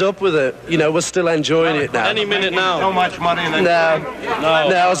fed up with it, you know, we're still enjoying it now. Any minute now. So much money and then...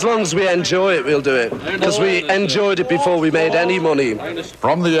 No, as long as we enjoy it, we'll do it. Because we enjoyed it before we made any money.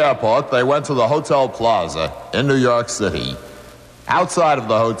 From the airport, they went to the Hotel Plaza in New York City. Outside of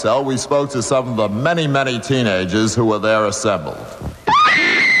the hotel, we spoke to some of the many, many teenagers who were there assembled.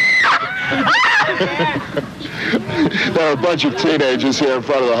 There are a bunch of teenagers here in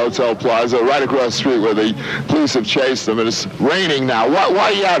front of the Hotel Plaza, right across the street where the police have chased them. And it's raining now. Why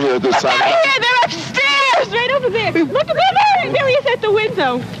are you out here at this time? They're here. They're upstairs, right over there. Look at them. There he is at the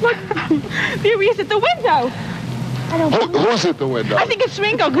window. Look. There he is at the window. Who's at the window? I think it's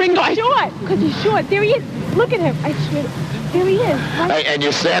Gringo. He's short. Because he's short. There he is. Look at him. I swear. There he is. Hey, and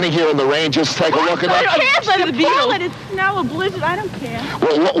you're standing here in the rain. Just take a look at I it. don't care if it's pollen, it's snow, a blizzard. I don't care.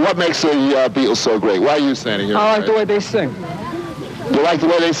 Well, what makes the Beatles so great? Why are you standing here? I like the way they sing. You like the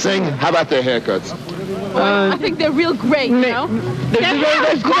way they sing? How about their haircuts? I think they're real great, you know? Their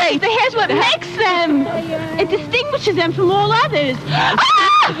hair is great. The hair's what makes them. It distinguishes them from all others.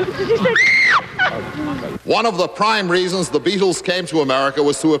 One of the prime reasons the Beatles came to America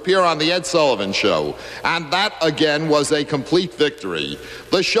was to appear on The Ed Sullivan Show, and that, again, was a complete victory.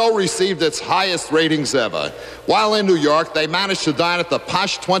 The show received its highest ratings ever. While in New York, they managed to dine at the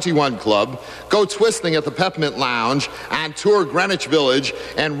Posh 21 Club, go twisting at the Peppermint Lounge, and tour Greenwich Village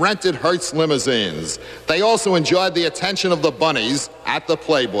and rented Hertz limousines. They also enjoyed the attention of the bunnies at the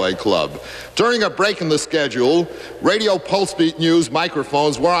Playboy Club. During a break in the schedule, Radio Pulsebeat News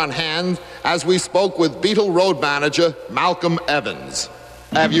microphones were on hand as we spoke with Beatle road manager Malcolm Evans.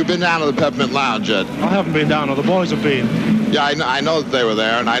 Have you been down to the Peppermint Lounge yet? I haven't been down, or the boys have been. Yeah, I know that they were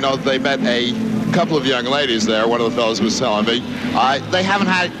there, and I know that they met a couple of young ladies there. One of the fellows was telling me. They haven't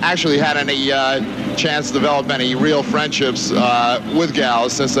actually had any chance to develop any real friendships with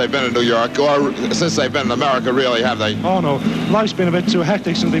gals since they've been in New York, or since they've been in America, really, have they? Oh, no. Life's been a bit too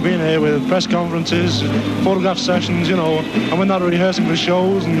hectic since they've been here with press conferences, photograph sessions, you know, and we're not rehearsing for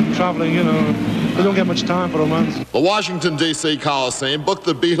shows and traveling, you know. We don't get much time for romance. The Washington, D.C. Coliseum booked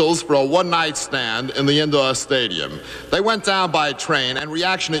the Beatles for a one-night stand in the indoor stadium. They went down by train, and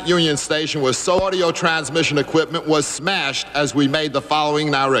reaction at Union Station was so audio transmission equipment was smashed as we made the following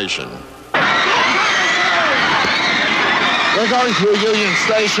narration. We're going through Union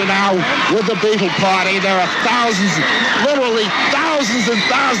Station now with the Beatle party. There are thousands, literally thousands and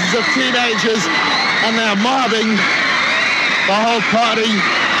thousands of teenagers, and they're mobbing the whole party.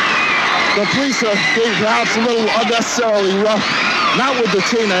 The police are being perhaps a little unnecessarily rough, not with the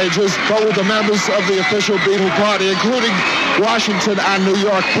teenagers, but with the members of the official Beatle party, including Washington and New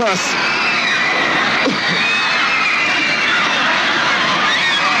York press.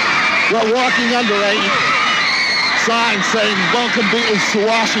 We're walking under a sign saying, "Welcome Beatles to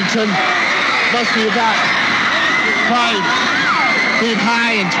Washington." Must be about 5 feet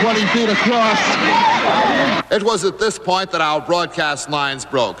high and 20 feet across. It was at this point that our broadcast lines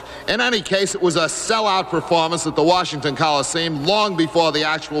broke. In any case, it was a sellout performance at the Washington Coliseum long before the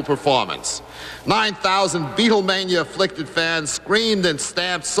actual performance. 9,000 Beatlemania-afflicted fans screamed and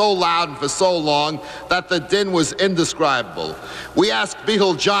stamped so loud and for so long that the din was indescribable. We asked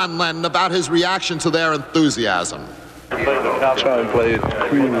Beatle John Lennon about his reaction to their enthusiasm. Try and play it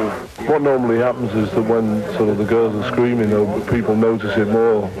cleanly. What normally happens is that when sort of the girls are screaming, people notice it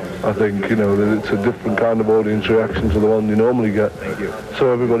more. I think, that it's a different kind of audience reaction to the one you normally get.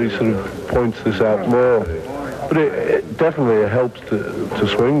 So everybody sort of points this out more. But it definitely helps to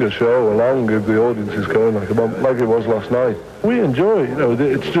swing a show along if the audience is going like it was last night. We enjoy it,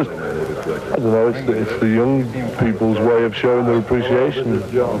 it's just, I don't know, it's the young people's way of showing their appreciation.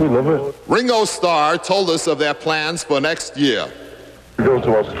 We love it. Ringo Starr told us of their plans for next year. We go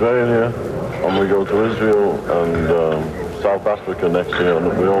to Australia, and we go to Israel and South Africa next year,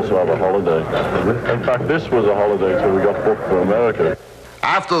 and we also have a holiday. In fact, this was a holiday till we got booked for America.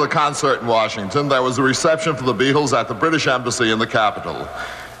 After the concert in Washington, there was a reception for the Beatles at the British Embassy in the capital.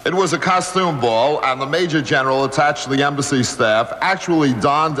 It was a costume ball, and the Major General attached to the embassy staff actually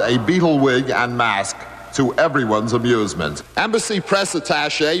donned a Beatle wig and mask to everyone's amusement. Embassy press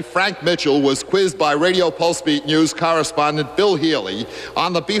attaché Frank Mitchell was quizzed by Radio Pulsebeat News correspondent Bill Healy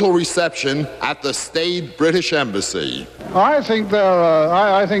on the Beatle reception at the staid British Embassy. I think they're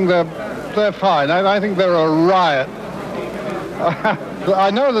fine. I think they're a riot. I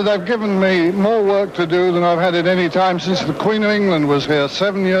know that they've given me more work to do than I've had at any time since the Queen of England was here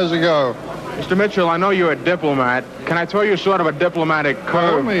 7 years ago. Mr. Mitchell, I know you're a diplomat. Can I throw you sort of a diplomatic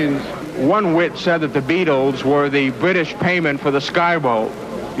curve? By all means. One wit said that the Beatles were the British payment for the Skyboat.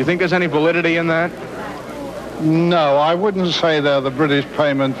 Do you think there's any validity in that? No, I wouldn't say they're the British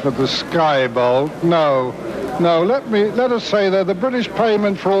payment for the Skyboat. No, let us say they're the British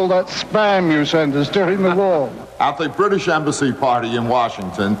payment for all that spam you sent us during the war. At the British Embassy party in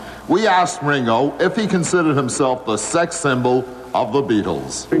Washington, we asked Ringo if he considered himself the sex symbol of the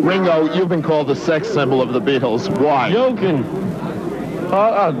Beatles. Ringo, you've been called the sex symbol of the Beatles. Why? Joking.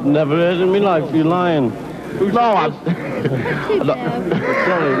 I've never heard in my life. You're lying. No, I'm...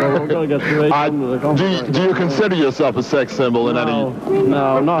 Sorry, we're going to get to do you consider yourself a sex symbol in any...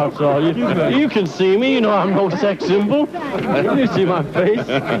 No, not at all. You can see me. You know I'm no sex symbol. You see my face.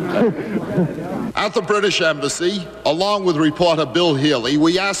 At the British Embassy, along with reporter Bill Healy,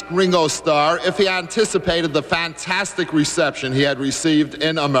 we asked Ringo Starr if he anticipated the fantastic reception he had received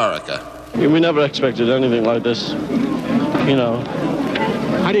in America. We never expected anything like this,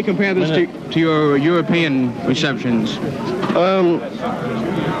 How do you compare this to your European receptions?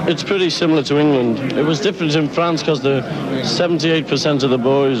 It's pretty similar to England. It was different in France because the 78% of the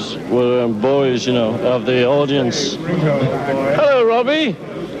boys were boys, of the audience. Hello, Robbie.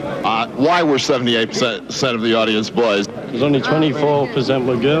 Why were 78% of the audience boys? There's only 24%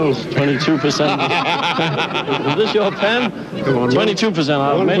 were girls, 22%. Is this your pen? 22%.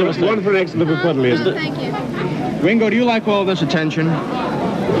 I made a mistake. One for next to the puddle. Thank you. Ringo, do you like all this attention?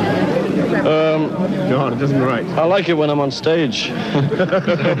 No, it doesn't right. I like it when I'm on stage.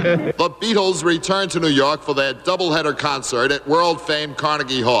 The Beatles returned to New York for their doubleheader concert at world-famed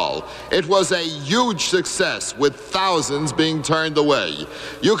Carnegie Hall. It was a huge success, with thousands being turned away.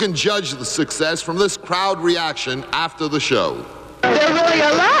 You can judge the success from this crowd reaction after the show. They're really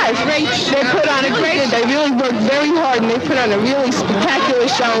alive. They put on a great, they really worked very hard, and they put on a really spectacular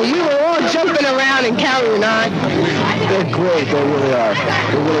show. We were all jumping around and carrying on. They're great, they really are.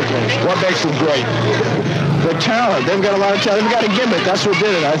 They're really great. What makes them great? Their talent. They've got a lot of talent. They've got a gimmick. That's what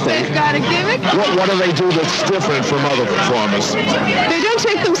did it, I think. They've got a gimmick? What do they do that's different from other performers? They don't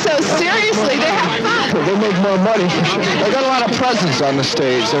take them so seriously. They have fun. They make more money. They got a lot of presence on the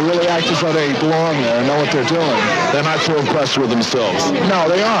stage. They really act as though they belong there and know what they're doing. They're not too impressed with themselves. No,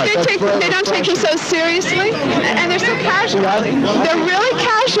 they aren't. They don't take them so seriously, and they're so casual. They're really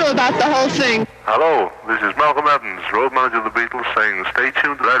casual about the whole thing. Hello, this is Malcolm Evans, road manager of the Beatles, saying stay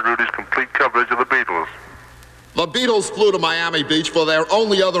tuned to Ed Rudy's complete coverage of the Beatles. The Beatles flew to Miami Beach for their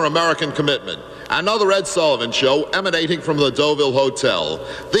only other American commitment. Another Ed Sullivan Show emanating from the Deauville Hotel.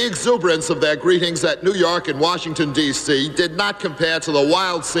 The exuberance of their greetings at New York and Washington, D.C. did not compare to the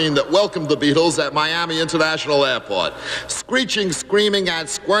wild scene that welcomed the Beatles at Miami International Airport. Screeching, screaming, and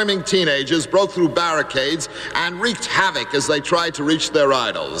squirming teenagers broke through barricades and wreaked havoc as they tried to reach their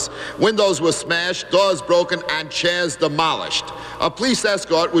idols. Windows were smashed, doors broken, and chairs demolished. A police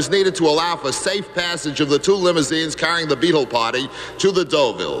escort was needed to allow for safe passage of the two limousines carrying the Beatle party to the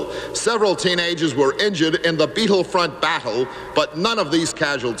Deauville. Several teenagers were injured in the Beatle front battle, but none of these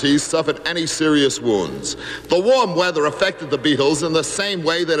casualties suffered any serious wounds. The warm weather affected the Beatles in the same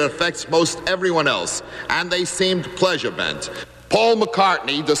way that it affects most everyone else, and they seemed pleasure-bent. Paul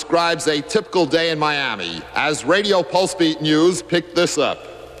McCartney describes a typical day in Miami as Radio Pulsebeat News picked this up.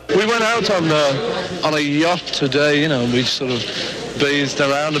 We went out on a yacht today, we sort of bathed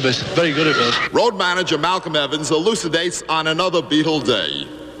around a bit. Very good it was. Road manager Malcolm Evans elucidates on another Beatle day.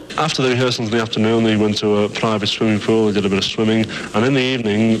 After the rehearsals in the afternoon, they went to a private swimming pool, they did a bit of swimming, and in the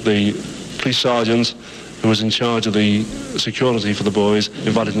evening, the police sergeant, who was in charge of the security for the boys,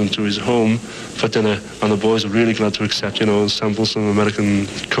 invited them to his home for dinner, and the boys were really glad to accept, sample some American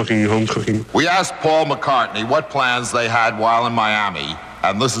cooking, home cooking. We asked Paul McCartney what plans they had while in Miami,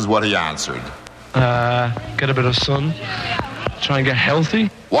 and this is what he answered. Get a bit of sun, try and get healthy.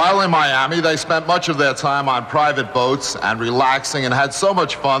 While in Miami, they spent much of their time on private boats and relaxing and had so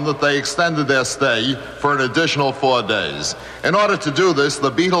much fun that they extended their stay for an additional 4 days. In order to do this, the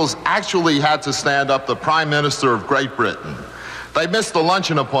Beatles actually had to stand up the Prime Minister of Great Britain. They missed a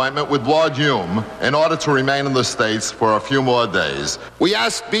luncheon appointment with Lord Hume in order to remain in the States for a few more days. We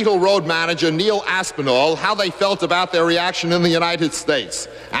asked Beatle road manager Neil Aspinall how they felt about their reaction in the United States,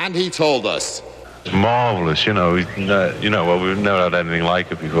 and he told us. It's marvelous, we've never had anything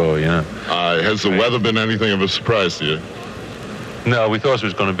like it before, Has the weather been anything of a surprise to you? No, we thought it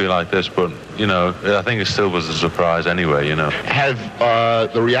was going to be like this, but, I think it still was a surprise anyway, Have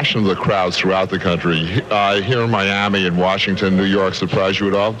the reaction of the crowds throughout the country, here in Miami and Washington, New York, surprised you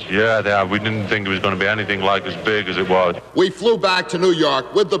at all? Yeah, they have. We didn't think it was going to be anything like as big as it was. We flew back to New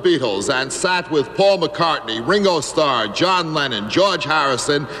York with the Beatles and sat with Paul McCartney, Ringo Starr, John Lennon, George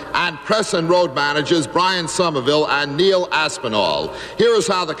Harrison, and press and road managers Brian Somerville and Neil Aspinall. Here is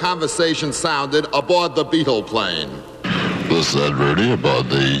how the conversation sounded aboard the Beatle plane. This is Ed Rudy aboard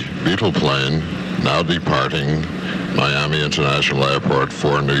the Beatle plane, now departing Miami International Airport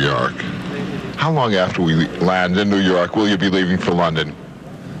for New York. How long after we land in New York will you be leaving for London?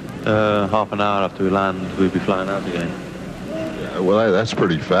 Half an hour after we land, we'll be flying out again. Well, that's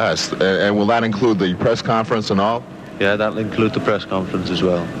pretty fast. And will that include the press conference and all? Yeah, that'll include the press conference as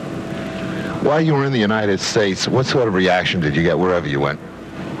well. While you were in the United States, what sort of reaction did you get wherever you went?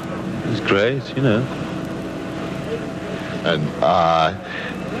 It was great, And are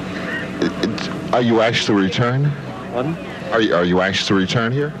you anxious to return? Pardon? Are you anxious to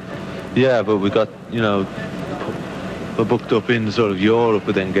return here? Yeah, but we got, we're booked up in sort of Europe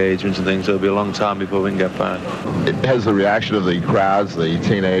with engagements and things, so it'll be a long time before we can get back. Has the reaction of the crowds, the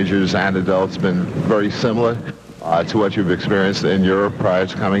teenagers and adults, been very similar to what you've experienced in Europe prior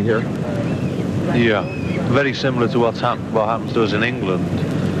to coming here? Yeah, very similar to what happens to us in England,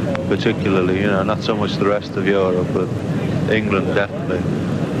 particularly, not so much the rest of Europe, but England definitely.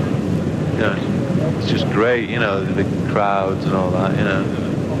 It's just great, the big crowds and all that,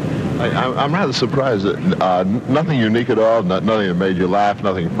 I'm rather surprised that nothing unique at all, nothing that made you laugh,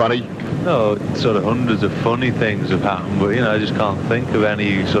 nothing funny. No, sort of hundreds of funny things have happened, but, I just can't think of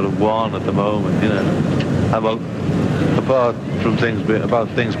any sort of one at the moment, Apart from things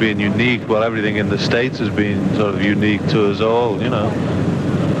being unique, well, everything in the States has been sort of unique to us all,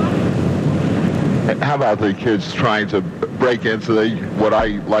 How about the kids trying to break into what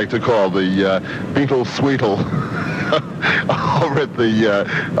I like to call the Beatle Sweetle over at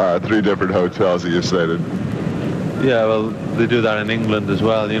the 3 different hotels that you stayed in? Yeah, well, they do that in England as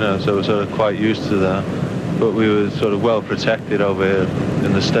well, so we're sort of quite used to that. But we were sort of well protected over here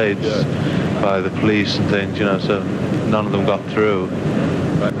in the States by the police and things, so none of them got through.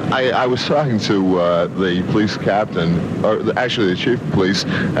 I was talking to the police captain, or actually the chief of police,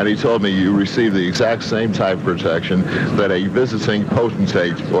 and he told me you received the exact same type of protection that a visiting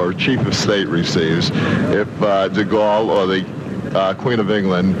potentate or chief of state receives if de Gaulle or the Queen of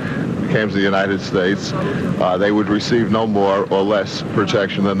England came to the United States. They would receive no more or less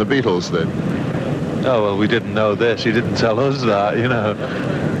protection than the Beatles did. Oh, well, we didn't know this. He didn't tell us that,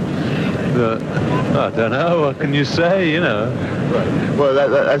 But, I don't know. What can you say, Well,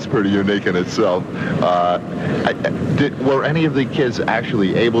 that's pretty unique in itself. Were any of the kids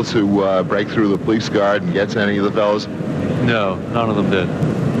actually able to break through the police guard and get to any of the fellows? No, none of them did.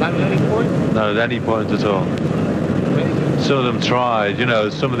 Not at any point? Not at any point at all. Some of them tried, you know,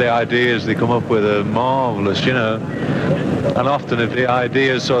 some of the ideas they come up with are marvellous, you know. And often if the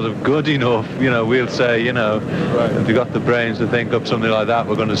idea is sort of good enough, you know, we'll say, you know, if they got the brains to think up something like that,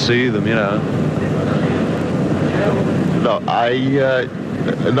 we're going to see them, you know. No, I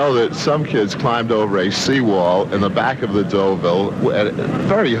know that some kids climbed over a seawall in the back of the Deauville,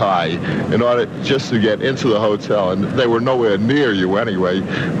 very high, in order just to get into the hotel. And they were nowhere near you anyway,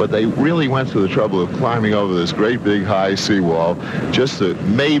 but they really went to the trouble of climbing over this great big high seawall just to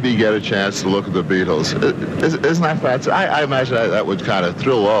maybe get a chance to look at the Beatles. Isn't that fantastic? I imagine that would kind of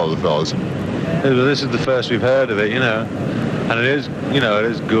thrill all the fellas. This is the first we've heard of it, you know. And it is, you know, it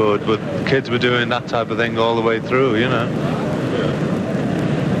is good, but kids were doing that type of thing all the way through, you know.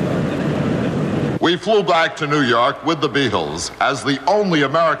 We flew back to New York with the Beatles as the only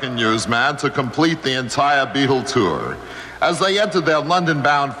American newsman to complete the entire Beatle tour. As they entered their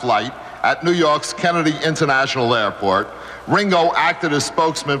London-bound flight at New York's Kennedy International Airport, Ringo acted as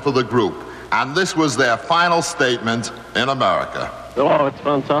spokesman for the group, and this was their final statement in America. Oh, it's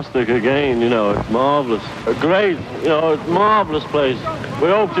fantastic again, you know, it's marvellous. Great, you know, it's a marvellous place. We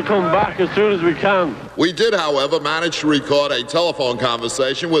hope to come back as soon as we can. We did, however, manage to record a telephone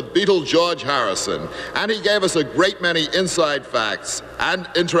conversation with Beatle George Harrison, and he gave us a great many inside facts and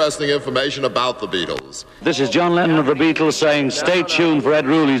interesting information about the Beatles. This is John Lennon of the Beatles saying stay tuned for Ed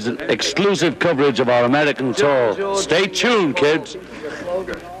Rooley's exclusive coverage of our American tour. Stay tuned, kids.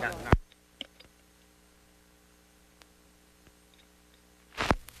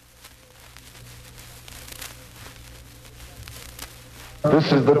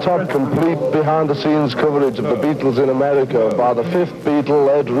 This is the top complete behind-the-scenes coverage of the Beatles in America by the fifth Beatle,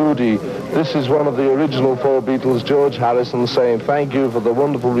 Ed Rudy. This is one of the original four Beatles, George Harrison, saying thank you for the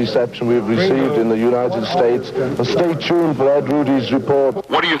wonderful reception we've received in the United States. And stay tuned for Ed Rudy's report.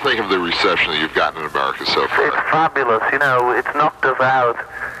 What do you think of the reception that you've gotten in America so far? It's fabulous, you know, it's knocked us out.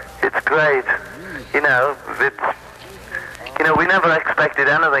 It's great. You know, we never expected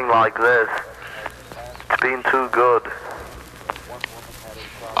anything like this. It's been too good.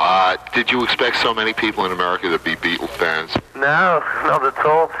 Did you expect so many people in America to be Beatle fans? No, not at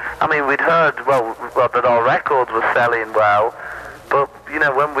all. I mean, we'd heard, well, that our records were selling well, but, you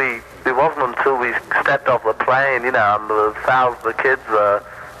know, it wasn't until we stepped off the plane, you know, and there were thousands of kids there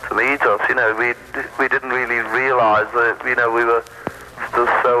to meet us, you know, we didn't really realise that, you know, we were still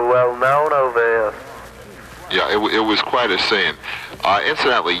so well known over here. Yeah, it was quite a scene.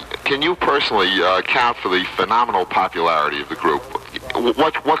 Incidentally, can you personally count for the phenomenal popularity of the group?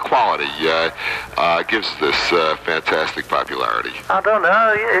 What quality gives this fantastic popularity? I don't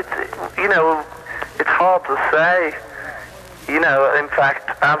know. It's hard to say. You know, in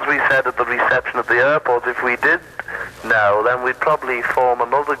fact, as we said at the reception at the airport, if we did know, then we'd probably form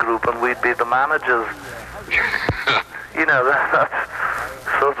another group and we'd be the managers. You know,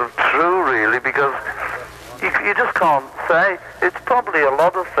 that's sort of true, really, because you just can't say. It's probably a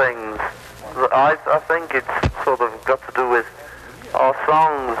lot of things. I think it's sort of got to do with our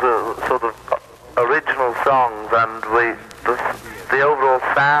songs, sort of original songs, and the overall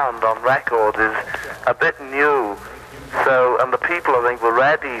sound on record is a bit new. So, and the people, I think, were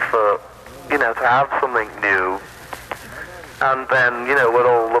ready for, you know, to have something new. And then, you know,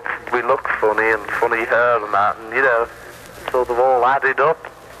 we look funny and funny hair and that, and, you know, sort of all added up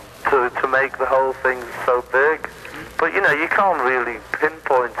to make the whole thing so big. But, you know, you can't really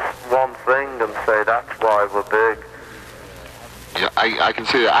pinpoint one thing and say that's why we're big. Yeah, I can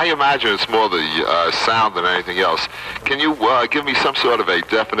see that. I imagine it's more the sound than anything else. Can you give me some sort of a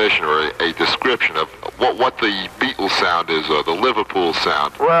definition or a description of what the Beatles sound is, or the Liverpool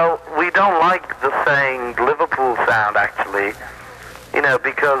sound? Well, we don't like the saying Liverpool sound, actually, you know,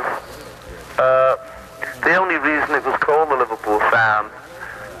 because the only reason it was called the Liverpool sound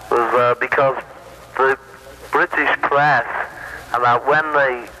was because the British press, and that when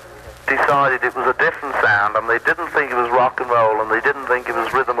they decided it was a different sound, and they didn't think it was rock and roll, and they didn't think it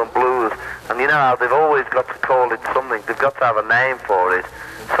was rhythm and blues, and you know how they've always got to call it something, they've got to have a name for it,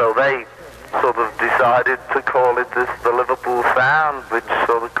 so they sort of decided to call it the Liverpool sound, which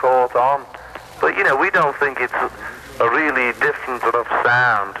sort of caught on. But you know, we don't think it's a really different enough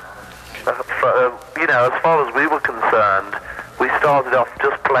sound. You know, as far as we were concerned, we started off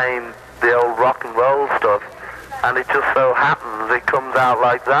just playing the old rock and roll stuff, and it just so happens it comes out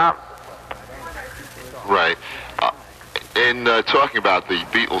like that. Right. In talking about the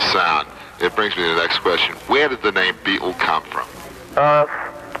Beatles sound, it brings me to the next question. Where did the name Beatle come from?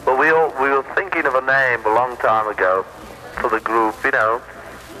 Well, we were thinking of a name a long time ago for the group, you know,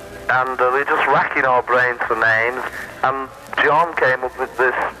 and we were just racking our brains for names, and John came up with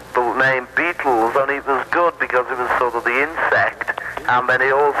the name Beetles, and it was good because it was sort of the insect, and then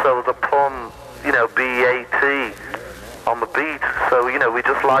it also was a pun, you know, B-A-T on the beat, so, you know, we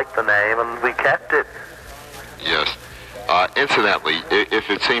just liked the name, and we kept it. Yes. Incidentally, if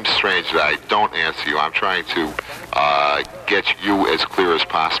it seems strange that I don't answer you, I'm trying to get you as clear as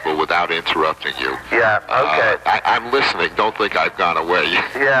possible without interrupting you. Yeah, okay. I'm listening. Don't think I've gone away.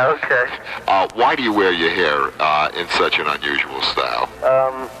 Yeah, okay. Why do you wear your hair in such an unusual style?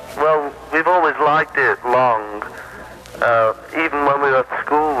 Well, we've always liked it long. Even when we were at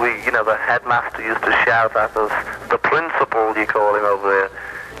school, you know, the headmaster used to shout at us, the principal, you call him over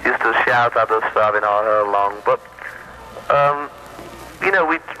here, used to shout at us for having our hair long, but you know,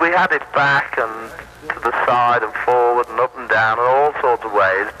 we had it back and to the side and forward and up and down and all sorts of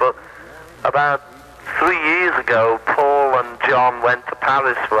ways, but about 3 years ago, Paul and John went to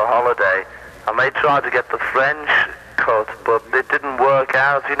Paris for a holiday, and they tried to get the French cut, but it didn't work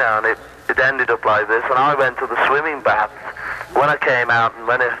out, you know, and it ended up like this, and I went to the swimming baths. When I came out and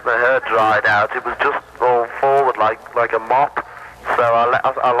when the hair dried out, it was just all forward like a mop, so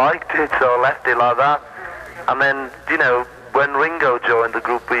I liked it, so I left it like that. And then, you know, when Ringo joined the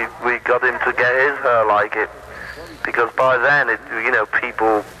group, we got him to get his hair like it, because by then, you know,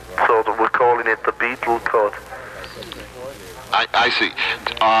 people sort of were calling it the Beatle cut. I see.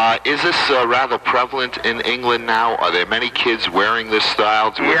 Is this rather prevalent in England now? Are there many kids wearing this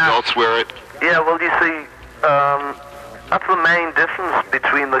style? Do adults wear it? Yeah, well, you see, that's the main difference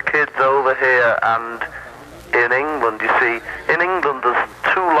between the kids over here and in England. You see, in England, there's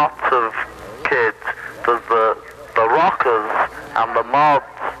two lots of kids. There's the rockers and the mods.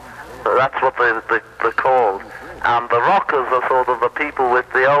 That's what they're called. And the rockers are sort of the people with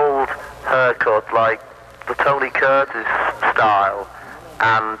the old haircut, like the Tony Curtis style.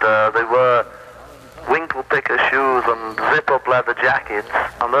 And they wear winkle picker shoes and zip-up leather jackets.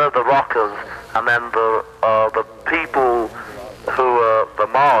 And they're the rockers. And then the people who are the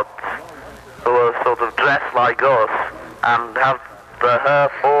mods, who are sort of dressed like us and have the hair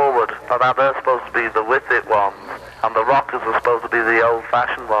forward, and they're supposed to be the with-it ones, and the rockers are supposed to be the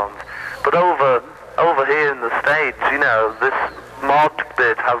old-fashioned ones. But over here in the States, you know, this mod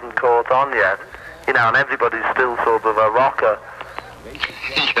bit hasn't caught on yet, you know, and everybody's still sort of a rocker.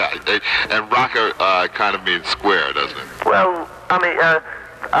 Yeah, and rocker kind of means square, doesn't it? Well, I mean,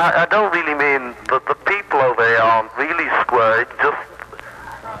 I don't really mean that the people over here aren't really square. It's just,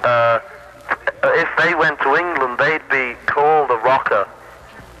 if they went to England, they'd be called a rocker,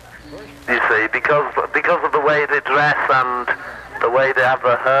 you see, because of the way they dress and the way they have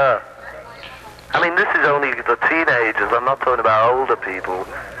their hair. I mean, this is only the teenagers. I'm not talking about older people.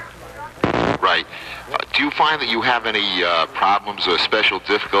 Right. Do you find that you have any problems or special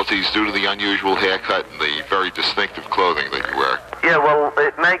difficulties due to the unusual haircut and the very distinctive clothing that you wear? Yeah, well,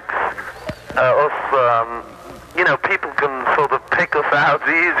 it makes us, you know, people can sort of pick us out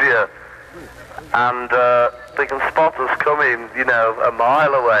easier. And they can spot us coming, you know, a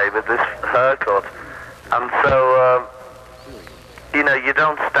mile away with this haircut. And so, you know, you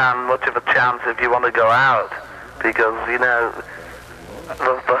don't stand much of a chance if you want to go out, because, you know,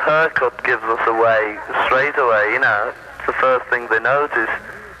 the haircut gives us away straight away, you know. It's the first thing they notice.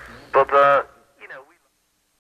 But,